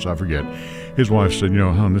 3 months, I forget, his wife said,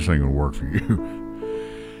 hon, this ain't going to work for you.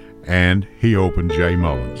 And he opened J.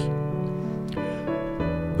 Mullins.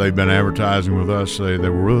 They've been advertising with us. They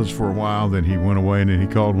were with us for a while, then he went away, and then he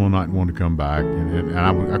called one night and wanted to come back, and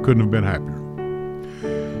I couldn't have been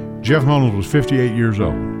happier. Jeff Mullins was 58 years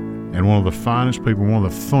old, and one of the finest people, one of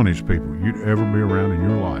the funniest people you'd ever be around in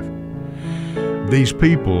your life. These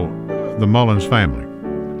people, the Mullins family,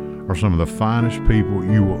 are some of the finest people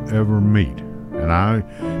you will ever meet. And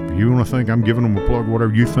if you want to think I'm giving them a plug,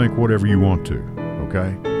 whatever, you think whatever you want to,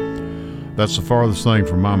 okay? That's the farthest thing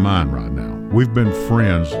from my mind right now. We've been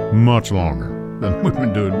friends much longer than we've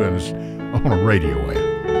been doing business on a radio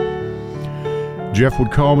ad. Jeff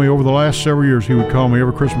would call me over the last several years. He would call me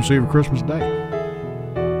every Christmas Eve or Christmas Day.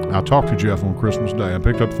 I talked to Jeff on Christmas Day. I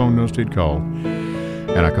picked up the phone notes he'd called,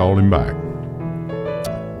 and I called him back.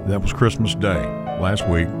 That was Christmas Day last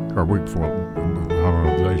week, or week before. I don't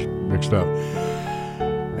know, the days mixed up.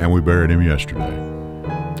 And we buried him yesterday.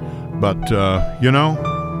 But,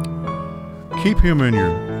 keep him in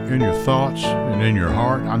your thoughts and in your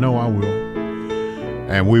heart. I know I will.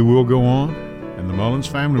 And we will go on, and the Mullins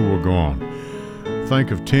family will go on.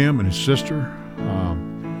 Think of Tim and his sister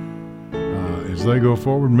as they go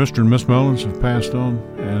forward. Mr. and Miss Mullins have passed on,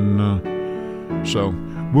 and so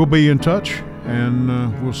we'll be in touch, and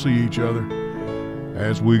we'll see each other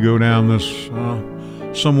as we go down this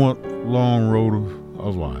somewhat long road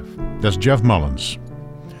of life. That's Jeff Mullins.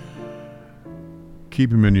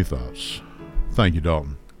 Keep him in your thoughts. Thank you,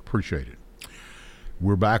 Dalton. Appreciate it.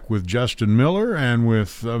 We're back with Justin Miller and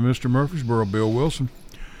with Mr. Murfreesboro, Bill Wilson.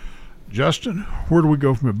 Justin, where do we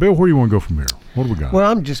go from here? Bill, where do you want to go from here? What do we got? Well,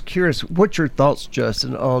 I'm just curious, what's your thoughts,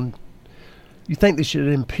 Justin, on you think they should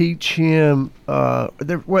impeach him?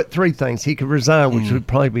 What 3 things? He could resign, which would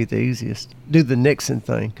probably be the easiest. Do the Nixon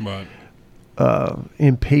thing. Right.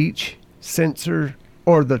 Impeach, censor,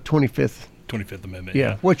 or the 25th Amendment.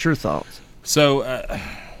 Yeah. What's your thoughts? So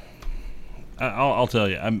I'll tell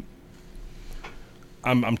you,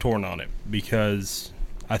 I'm torn on it because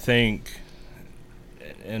I think,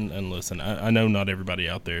 and listen, I know not everybody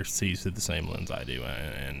out there sees through the same lens I do,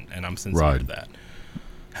 and I'm sensitive to that.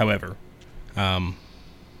 However,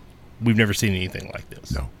 we've never seen anything like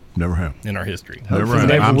this. No, never have in our history. Never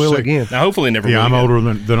will again. Now, hopefully, never. Yeah, will I'm again.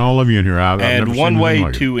 older than all of you in here. I've never and seen one way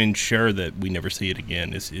like to ensure that we never see it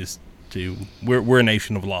again is to we're a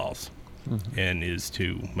nation of laws, and is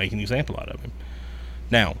to make an example out of him.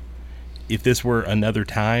 Now, if this were another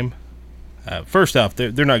time, first off,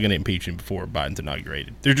 they're not going to impeach him before Biden's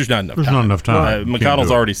inaugurated. There's just not enough time. There's not enough time.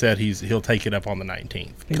 McConnell's already said he'll take it up on the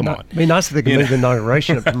 19th. Come on. It'd be nice if they could move the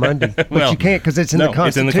inauguration up to Monday. But Well, you can't because it's in the Constitution.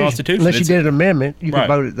 It's in the Constitution. Unless you did an amendment, you could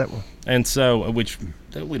vote it that way. And so, which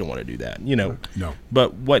we don't want to do that, No.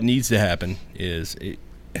 But what needs to happen is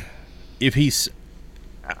if he's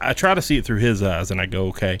 – I try to see it through his eyes, and I go,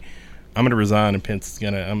 okay, I'm going to resign, and Pence is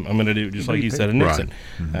going to – I'm going to do just like he said in Nixon.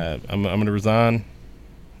 Right. I'm going to resign.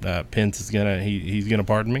 Pence is going to – he's going to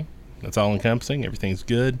pardon me. That's all encompassing. Everything's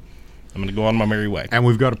good. I'm going to go on my merry way. And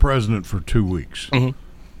we've got a president for 2 weeks. 10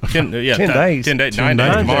 days. 10 days. 9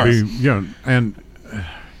 days tomorrow. And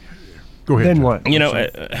go ahead. Then John. what?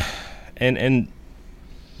 And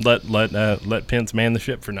let Pence man the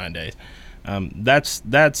ship for 9 days.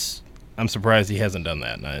 That's I'm surprised he hasn't done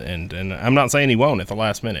that, and I'm not saying he won't at the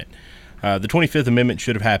last minute. The 25th Amendment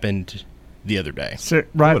should have happened the other day. So,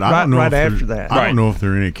 But I don't know right if after there- that. I don't know if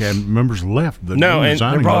there are any cabinet members left. That No, are and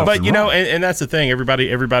resigning left but you know, right. and that's the thing.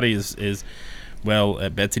 Everybody is well,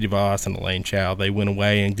 Betsy DeVos and Elaine Chao, they went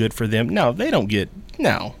away, and good for them. No, they don't get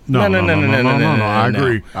no. No.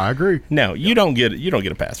 I agree. No, you don't get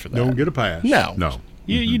a pass for that. Don't get a pass. No.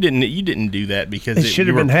 You didn't do that because It should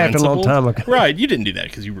have been happening a long time ago. Right, you didn't do that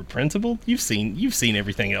because you were principled. You've seen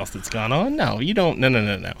everything else that's gone on. No, you don't.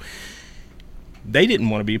 No. They didn't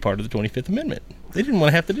want to be a part of the 25th Amendment. They didn't want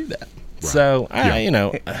to have to do that. Right. So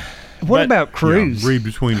What about Cruz? Read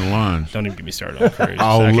between the lines. Don't even get me started on Cruz.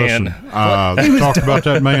 Oh, listen. Talked about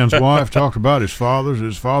that man's wife. Talked about his father's.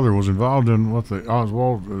 His father was involved in what the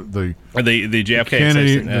Oswald, the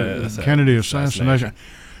JFK Kennedy assassination.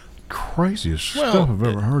 Craziest stuff I've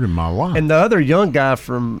ever heard in my life. And the other young guy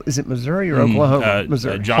from, is it Missouri or Oklahoma?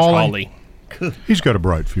 Missouri. Josh Hawley. He's got a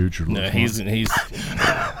bright future. No, he's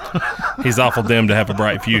awful dim to have a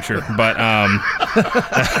bright future, but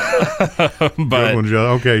Good one,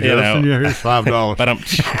 okay, Justin, here's $5. But I'm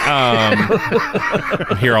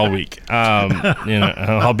here all week.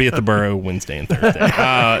 I'll be at the Borough Wednesday and Thursday.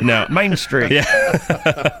 No, Main Street. Yeah.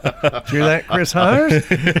 Hear that, Chris Hires?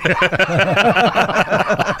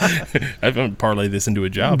 I'm going to parlay this into a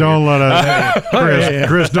job. Don't let us,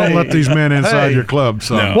 Chris. Don't let these men inside your club.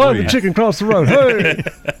 Son, One of the chicken across the road. Hey.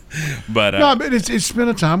 But it's been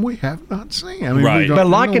a time we have not seen. I mean, right. But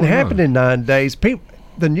like it happened in 9 days.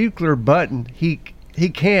 The nuclear button, he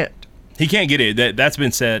can't. He can't get it. That's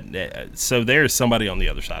been said. So there's somebody on the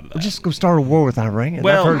other side of that. We're just gonna start a war with Iran.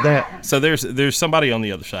 Well, I've heard that. So there's somebody on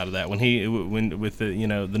the other side of that when with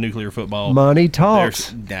the the nuclear football. Money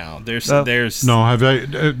talks. There's no. Have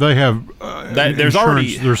they have there's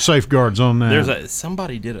already there's safeguards on that.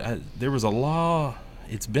 Somebody did it. There was a law.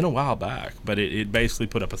 It's been a while back, but it basically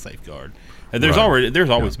put up a safeguard. There's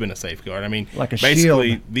always been a safeguard. I mean, like a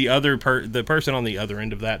basically shield. the person on the other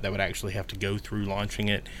end of that would actually have to go through launching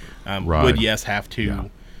it would have to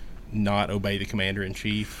not obey the commander in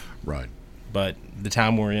chief. Right. But the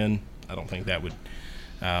time we're in, I don't think that would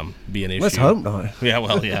be an issue. Let's hope not. Yeah.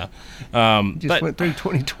 Well, yeah. Went through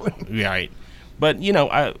 2020. Right. But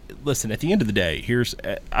listen. At the end of the day,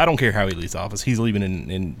 I don't care how he leaves office. He's leaving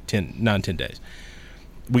in 10 days.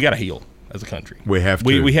 We got to heal as a country. We have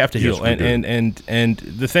to. We have to heal. Yes, and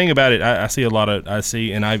the thing about it, I see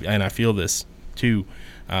and I feel this too.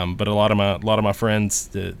 But a lot of my friends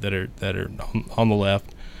that are on the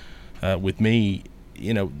left with me,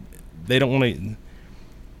 they don't want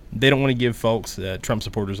to give folks Trump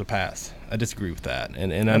supporters a pass. I disagree with that.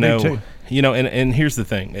 And I know too. And here's the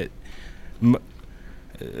thing.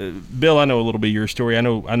 Bill, I know a little bit of your story. I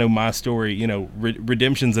know my story.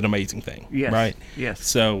 Redemption's an amazing thing, right? Yes.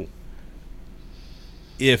 So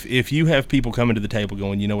if you have people coming to the table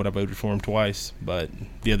going, you know what, I voted for him twice, but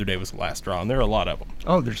the other day was the last straw, and there are a lot of them.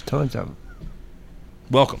 Oh, there's tons of them.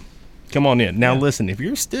 Welcome. Come on in. Now listen, if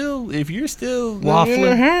you're still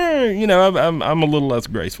waffling, I'm a little less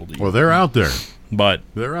graceful to you. Well, they're out there. But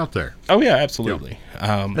they're out there. Oh yeah, absolutely.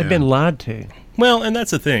 They've been lied to. Well, and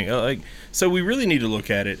that's the thing. So we really need to look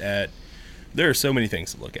at it there are so many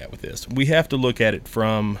things to look at with this. We have to look at it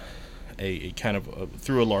from a kind of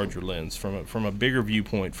through a larger lens, from a bigger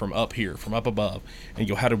viewpoint, from up here, from up above, and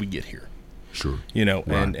go, how did we get here? Sure.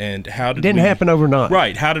 Right. and how did it didn't happen overnight.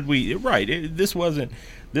 Right. How did we? Right. This wasn't.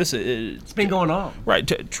 It's been going on. Right.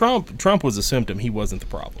 Trump was a symptom. He wasn't the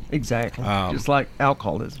problem. Exactly. Just like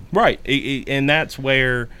alcoholism. Right. And that's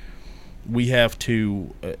where we have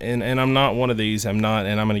to. And I'm not one of these. I'm not.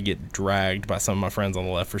 And I'm going to get dragged by some of my friends on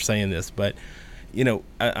the left for saying this. But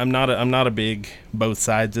I'm not a big both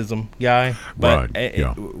sidesism guy. But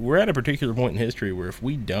we're at a particular point in history where if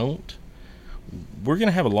we don't, we're going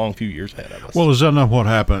to have a long few years ahead of us. Well, is that not what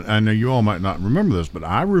happened? I know you all might not remember this, but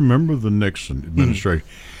I remember the Nixon administration,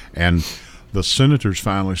 and the senators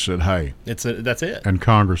finally said, "Hey, that's it." And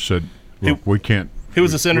Congress said, "Look, we can't." Who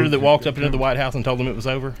was the senator that walked up into the White House and told them it was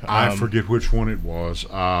over? I forget which one it was,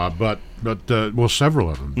 but several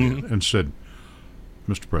of them did, and said,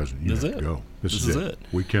 "Mr. President, you have to go. This is it.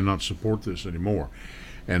 We cannot support this anymore."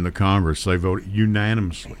 And the Congress, they voted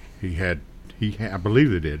unanimously. I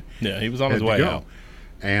believe they did. Yeah, he was on his way out.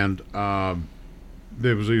 And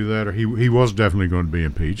there was either that or he was definitely going to be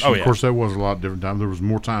impeached. Oh, of course, that was a lot different time. There was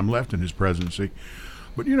more time left in his presidency.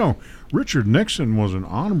 But, Richard Nixon was an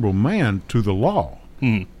honorable man to the law.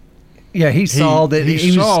 Mm. Yeah, he saw that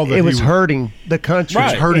it was hurting the country. It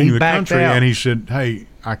was hurting the country, out. and he said, hey,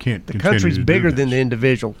 I can't. The country's bigger than the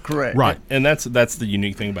individual. Correct. Right. And that's the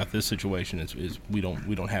unique thing about this situation is we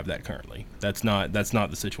don't have that currently. That's not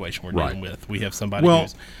the situation we're dealing with. We have somebody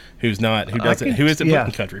who isn't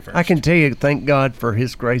putting country first. I can tell you, thank God for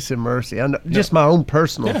His grace and mercy. Just my own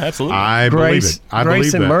personal. Yeah, absolutely. I believe it. I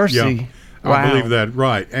grace believe and that. mercy. Yeah. Wow. I believe that.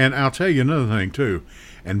 Right. And I'll tell you another thing too.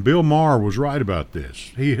 And Bill Maher was right about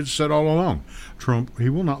this. He had said all along, Trump, he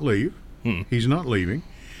will not leave. He's not leaving.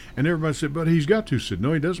 And everybody said, but he's got to. Said,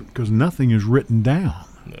 no, he doesn't, because nothing is written down.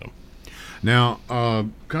 No. Now,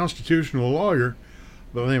 constitutional lawyer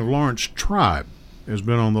by the name of Lawrence Tribe has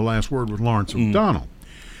been on The Last Word with Lawrence O'Donnell.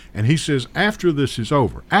 And he says, after this is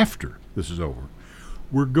over,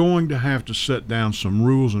 we're going to have to set down some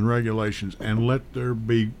rules and regulations and let there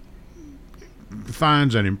be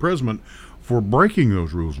fines and imprisonment for breaking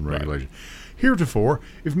those rules and regulations. Heretofore,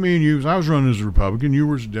 if me and you, if I was running as a Republican, you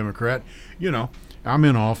were as a Democrat, I'm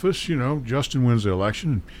in office, Justin wins the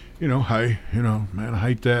election, and, hey, man, I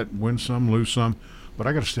hate that, win some, lose some, but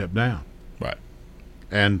I got to step down. Right.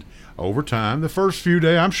 And over time, the first few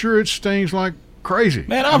days, I'm sure it stings like crazy.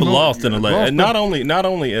 Man, I've lost an election. Not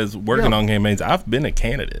only as working on campaigns, I've been a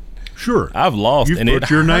candidate. Sure. I've lost. You put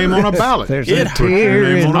your name on a ballot. There's a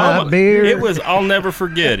tear in my beer. It was, I'll never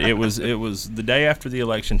forget, it was the day after the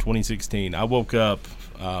election, 2016. I woke up,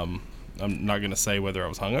 I'm not going to say whether I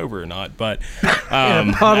was hungover or not, but in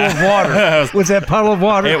a puddle of water. Was that puddle of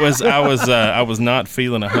water? It was. I was not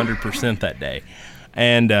feeling 100% that day,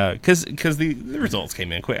 and because the results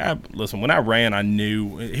came in quick. Listen, when I ran, I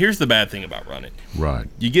knew. Here's the bad thing about running. Right.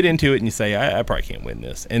 You get into it and you say, I probably can't win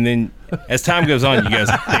this, and then as time goes on, you go,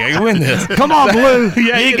 I can win this. Come on, Blue.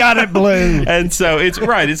 Yeah, you got it, Blue. And so it's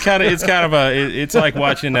right. It's kind of it's like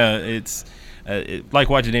watching like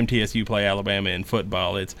watching MTSU play Alabama in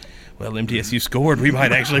football. It's, well, MTSU scored. We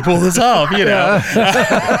might actually pull this off, Yeah.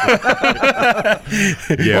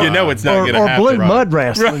 It's not going to happen. Or Blue mud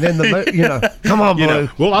wrestling in the, come on, Blue.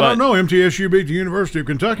 Well, I don't know. MTSU beat the University of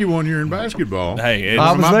Kentucky one year in basketball. Hey,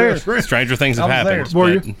 I was there. Stranger things have happened.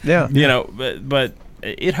 Were you? Yeah. But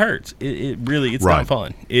it hurts. It really, it's not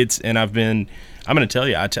fun. I'm going to tell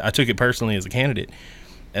you, I took it personally as a candidate.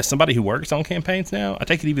 As somebody who works on campaigns now, I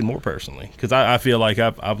take it even more personally because I feel like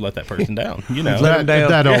I've let that person down.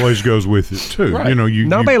 That always goes with it too. Right.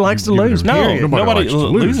 Nobody likes to lose. No, nobody likes to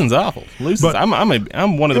lose. Losing's awful. But,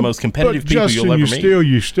 I'm one of the most competitive people Justin, you'll ever meet.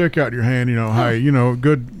 You stick out your hand.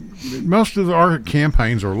 Good. Most of our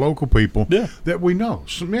campaigns are local people that we know.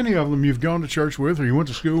 So many of them you've gone to church with, or you went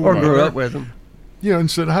to school or with, grew up with them. And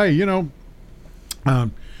said, hey, you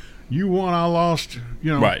won, I lost.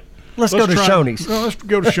 Right. Let's go to Shoney's. Let's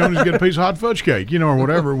go to Shoney's and get a piece of hot fudge cake, or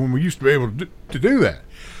whatever, when we used to be able to do that.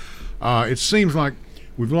 It seems like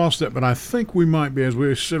we've lost that, but I think we might be, as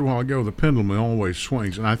we said a while ago, the pendulum always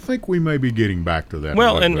swings, and I think we may be getting back to that.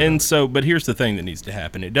 Well, but here's the thing that needs to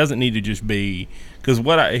happen. It doesn't need to just be, because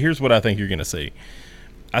here's what I think you're going to see.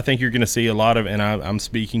 I think you're going to see a lot of, and I'm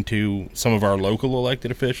speaking to some of our local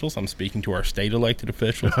elected officials. I'm speaking to our state elected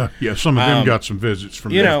officials. Yeah, some of them got some visits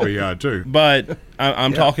from the FBI too. But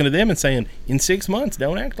I'm talking to them and saying, in 6 months,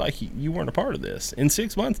 don't act like you weren't a part of this. In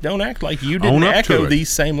 6 months, don't act like you didn't echo these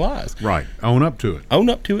same lies. Right. Own up to it. Own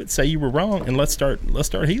up to it. Say you were wrong, and let's start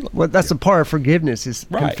healing. Well, that's a part of forgiveness is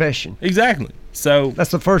confession. Exactly. So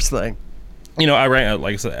that's the first thing. I ran,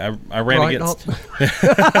 like I said, I ran against.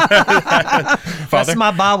 That's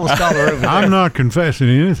my Bible scholar over there. I'm not confessing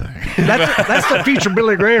anything. That's the future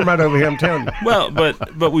Billy Graham right over here. I'm telling you. Well,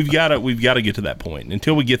 but we've got to get to that point.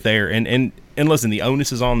 Until we get there, and listen, the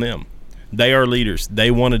onus is on them. They are leaders.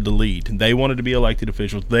 They wanted to lead. They wanted to be elected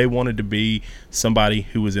officials. They wanted to be somebody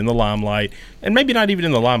who was in the limelight, and maybe not even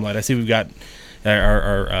in the limelight. I see we've got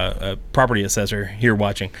our property assessor here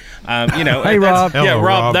watching. Hey, Rob. Yeah, Hello,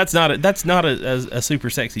 Rob. That's not a super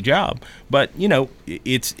sexy job, but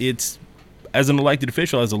it's as an elected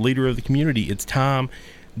official, as a leader of the community, it's time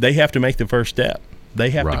they have to make the first step. They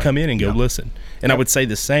have to come in and go listen. And I would say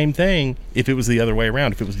the same thing if it was the other way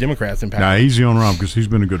around, if it was Democrats in power. Now, easy on Rob because he's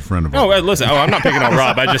been a good friend of ours. Listen, I'm not picking on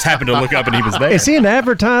Rob. I just happened to look up and he was there. Is he an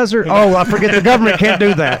advertiser? Oh, I forget the government can't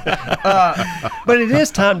do that. But it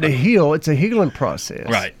is time to heal. It's a healing process.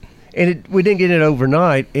 Right. And we didn't get it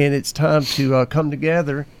overnight, and it's time to come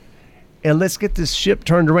together and let's get this ship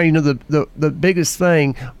turned around. The biggest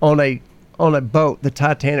thing on a boat, the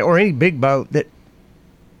Titanic, or any big boat that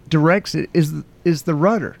directs it is the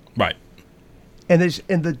rudder. Right. And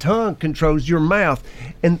the tongue controls your mouth,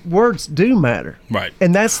 and words do matter. Right.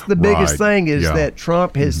 And that's the biggest thing is Yeah. that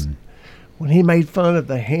Trump has, when he made fun of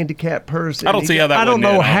the handicapped person. I don't see how that I don't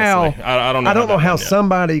went know in, how. honestly. I don't know how that went in.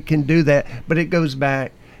 somebody can do that, but it goes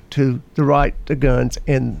back to the right to guns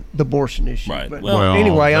and the abortion issue. Right. But Well,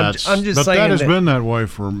 anyway, I'm that's- just but saying that has been that way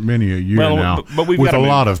for many a year Well, now, but we've with gotta a move.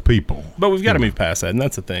 lot of people. But we've got to move past that, and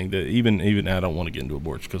that's the thing. That even I don't want to get into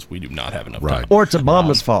abortion because we do not have enough Right. time. or it's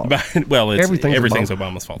Obama's fault. But, well, Everything's everything's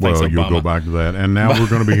Obama. Obama's fault. Well, Thanks, you'll Obama. go back to that, and now we're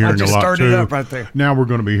going to be hearing a just lot started too. it up right there. Now we're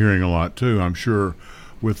going to be hearing a lot too. I'm sure,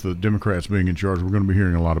 with the Democrats being in charge, we're going to be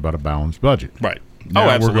hearing a lot about a balanced budget. Right. Now Oh,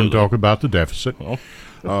 we're absolutely. going to talk about the deficit. Well,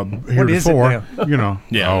 is it Heretofore, now? you know,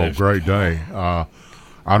 Yeah, great day.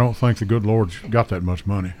 I don't think the good Lord's got that much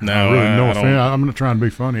money. No, I really, no I offense. don't- I'm not trying to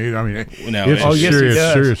be funny. I mean, No, it's Oh, a yes, he serious,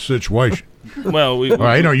 does. serious situation. well, we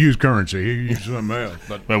Well, he don't use currency. He uses something else.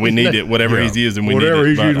 But we need it. Whatever yeah, he's using, we whatever need it.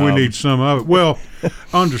 he's But, using, we need some of it. Well,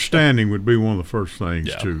 understanding would be one of the first things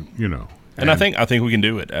Yeah. to, you know. And I think we can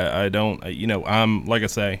do it. I don't, you know, I'm like I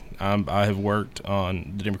say, I have worked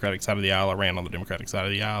on the Democratic side of the aisle. I ran on the Democratic side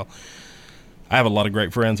of the aisle. I have a lot of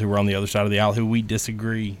great friends who were on the other side of the aisle who we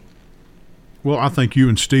disagree. Well, I think you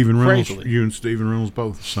and Stephen Reynolds, Crazily.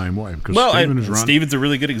 both the same way because Well, Stephen and is running. Stephen's a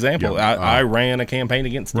really good example. Yeah, I ran a campaign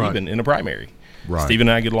against Right. Stephen in a primary. Right. Stephen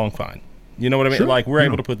and I get along fine. You know what I mean? Sure. Like we're Yeah.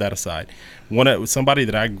 able to put that aside. Somebody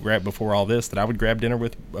that I grabbed before all this that I would grab dinner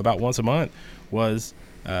with about once a month was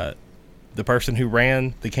the person who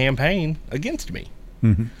ran the campaign against me.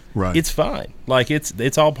 Right. It's fine. Like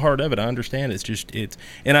it's all part of it. I understand.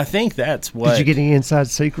 And I think that's what. Did you get any inside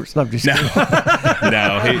secrets? No, I'm just kidding.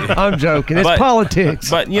 No. I'm joking. It's But- politics.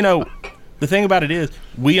 But you know, the thing about it is,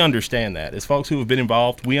 we understand that as folks who have been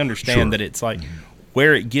involved, we understand Sure. that it's like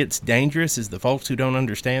where it gets dangerous is the folks who don't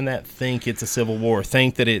understand that think it's a civil war,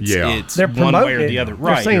 think that it's They're one promoting way or the it. other. They're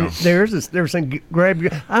Right. saying, they're saying grab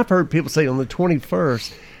your. I've heard people say on the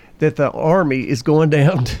 21st that the Army is going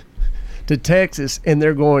down to Texas and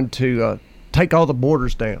they're going to take all the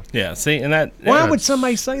borders down. Yeah. See, and that. Why yeah, would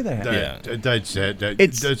somebody say that?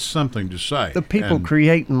 That's something to say. The people And-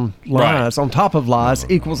 creating lies on top of lies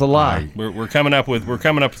equals a lie. we're coming up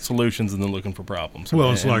with solutions and then looking for problems.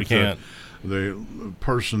 Well, it's And we like can't. the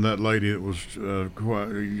person, that lady that was,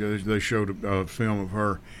 they showed a film of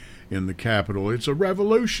her in the Capitol. It's a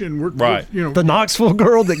revolution. Right. You know, The Knoxville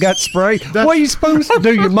girl that got sprayed. What are you supposed to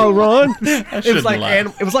do, you moron? It was like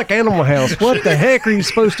laugh. it was like Animal House. What the heck are you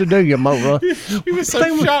supposed to do, you moron? He was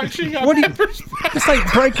so shocked she got What do you? It's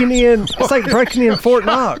like breaking in. It's like breaking in Fort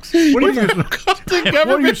Knox. What are you? the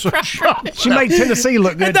government. She made Tennessee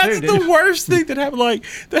look good And that's too. the didn't worst thing that happened. Like,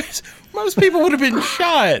 most people would have been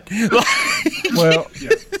shot. Like, she? Well,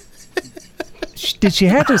 did she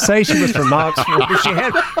have to say she was from Knoxville? Did she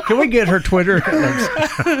have? Can we get her Twitter?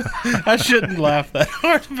 I shouldn't laugh that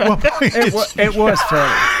hard about that. It was funny.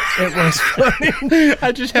 It was funny.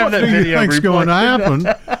 I just have that what do you video. think's replayed. going to happen?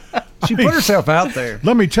 She put herself out there.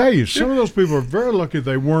 Let me tell you, some of those people are very lucky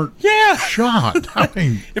they weren't Yeah. shot. I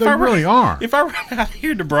mean, If they I really are. If I run out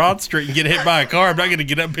here to Broad Street and get hit by a car, I'm not going to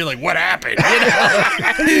get up and be like, "What happened?"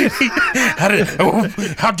 You know?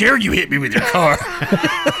 How dare you hit me with your car?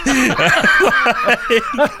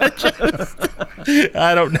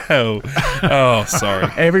 I don't know. Oh, sorry.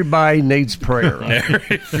 Everybody needs prayer.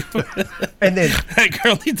 And then That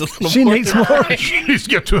girl needs a little she more. needs more. She needs to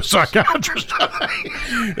get to a psychiatrist.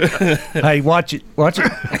 Hey, watch it. Watch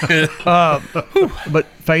it. But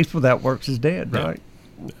faith without works is dead, right?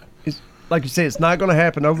 It's, like you said, it's not going to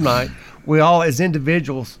happen overnight. We all, as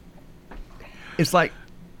individuals, it's like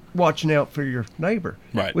watching out for your neighbor.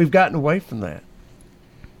 Right. We've gotten away from that.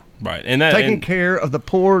 Right, and that Taking and, care of the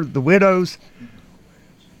poor, the widows.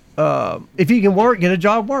 If you can work, get a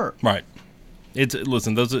job, work. right. It's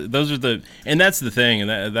listen. Those are the, and that's the thing,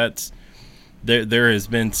 and that's there has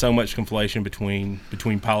been so much conflation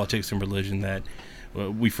between politics and religion that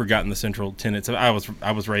we've forgotten the central tenets. I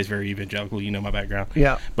was raised very evangelical. You know my background.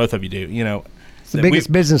 Yeah. Both of you do. You know, It's the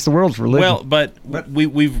biggest business in the world's religion. well, but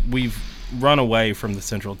we've run away from the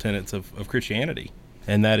central tenets of Christianity,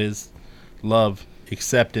 and that is love,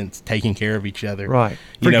 acceptance, taking care of each other. Right.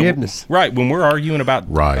 You know, Forgiveness. right. When we're arguing about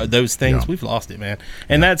Right. those things, Yeah. we've lost it, man.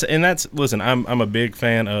 And that's listen, I'm a big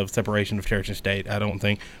fan of separation of church and state. I don't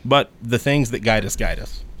think, but the things that guide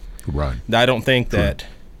us. Right. I don't think that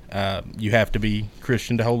you have to be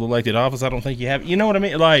Christian to hold elected office. I don't think you have. You know what I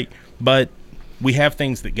mean? Like, but we have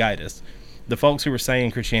things that guide us. The folks who are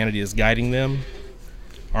saying Christianity is guiding them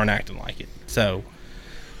aren't acting like it. So,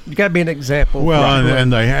 you got to be an example. Well, Right.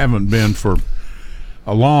 and they haven't been for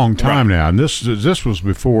a long time now. And this was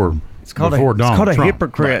before it's called before a, Donald it's called a Trump.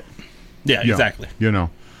 hypocrite. yeah, Yeah, exactly. You know,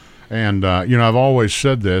 and I've always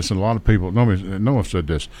said this, and a lot of people know I've said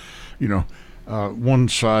this. You know, one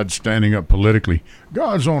side standing up politically,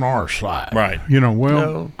 God's on our side. Right. You know, well,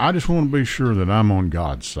 No. I just want to be sure that I'm on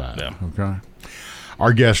God's side. Yeah. Okay.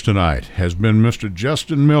 Our guest tonight has been Mr.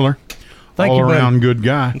 Justin Miller. Thank you, all-around buddy. good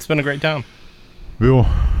guy. It's been a great time. Bill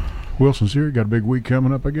Wilson's here. Got a big week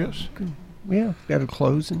coming up, I guess. Yeah, got a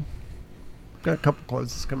closing. Got a couple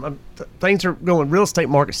closes coming. Things are going. Real estate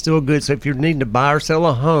market's still good. So if you're needing to buy or sell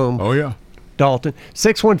a home, Oh, yeah. Dalton,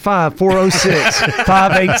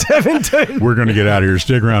 615-406-5872. We're going to get out of here.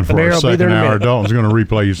 Stick around for Mayor our will be there second in a hour. minute. Dalton's going to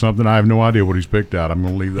replay you something. I have no idea what he's picked out. I'm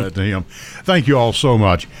going to leave that to him. Thank you all so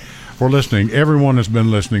much for listening. Everyone that's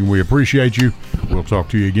been listening, we appreciate you. We'll talk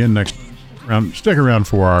to you again next round. Stick around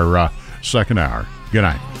for our second hour. Good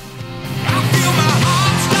night.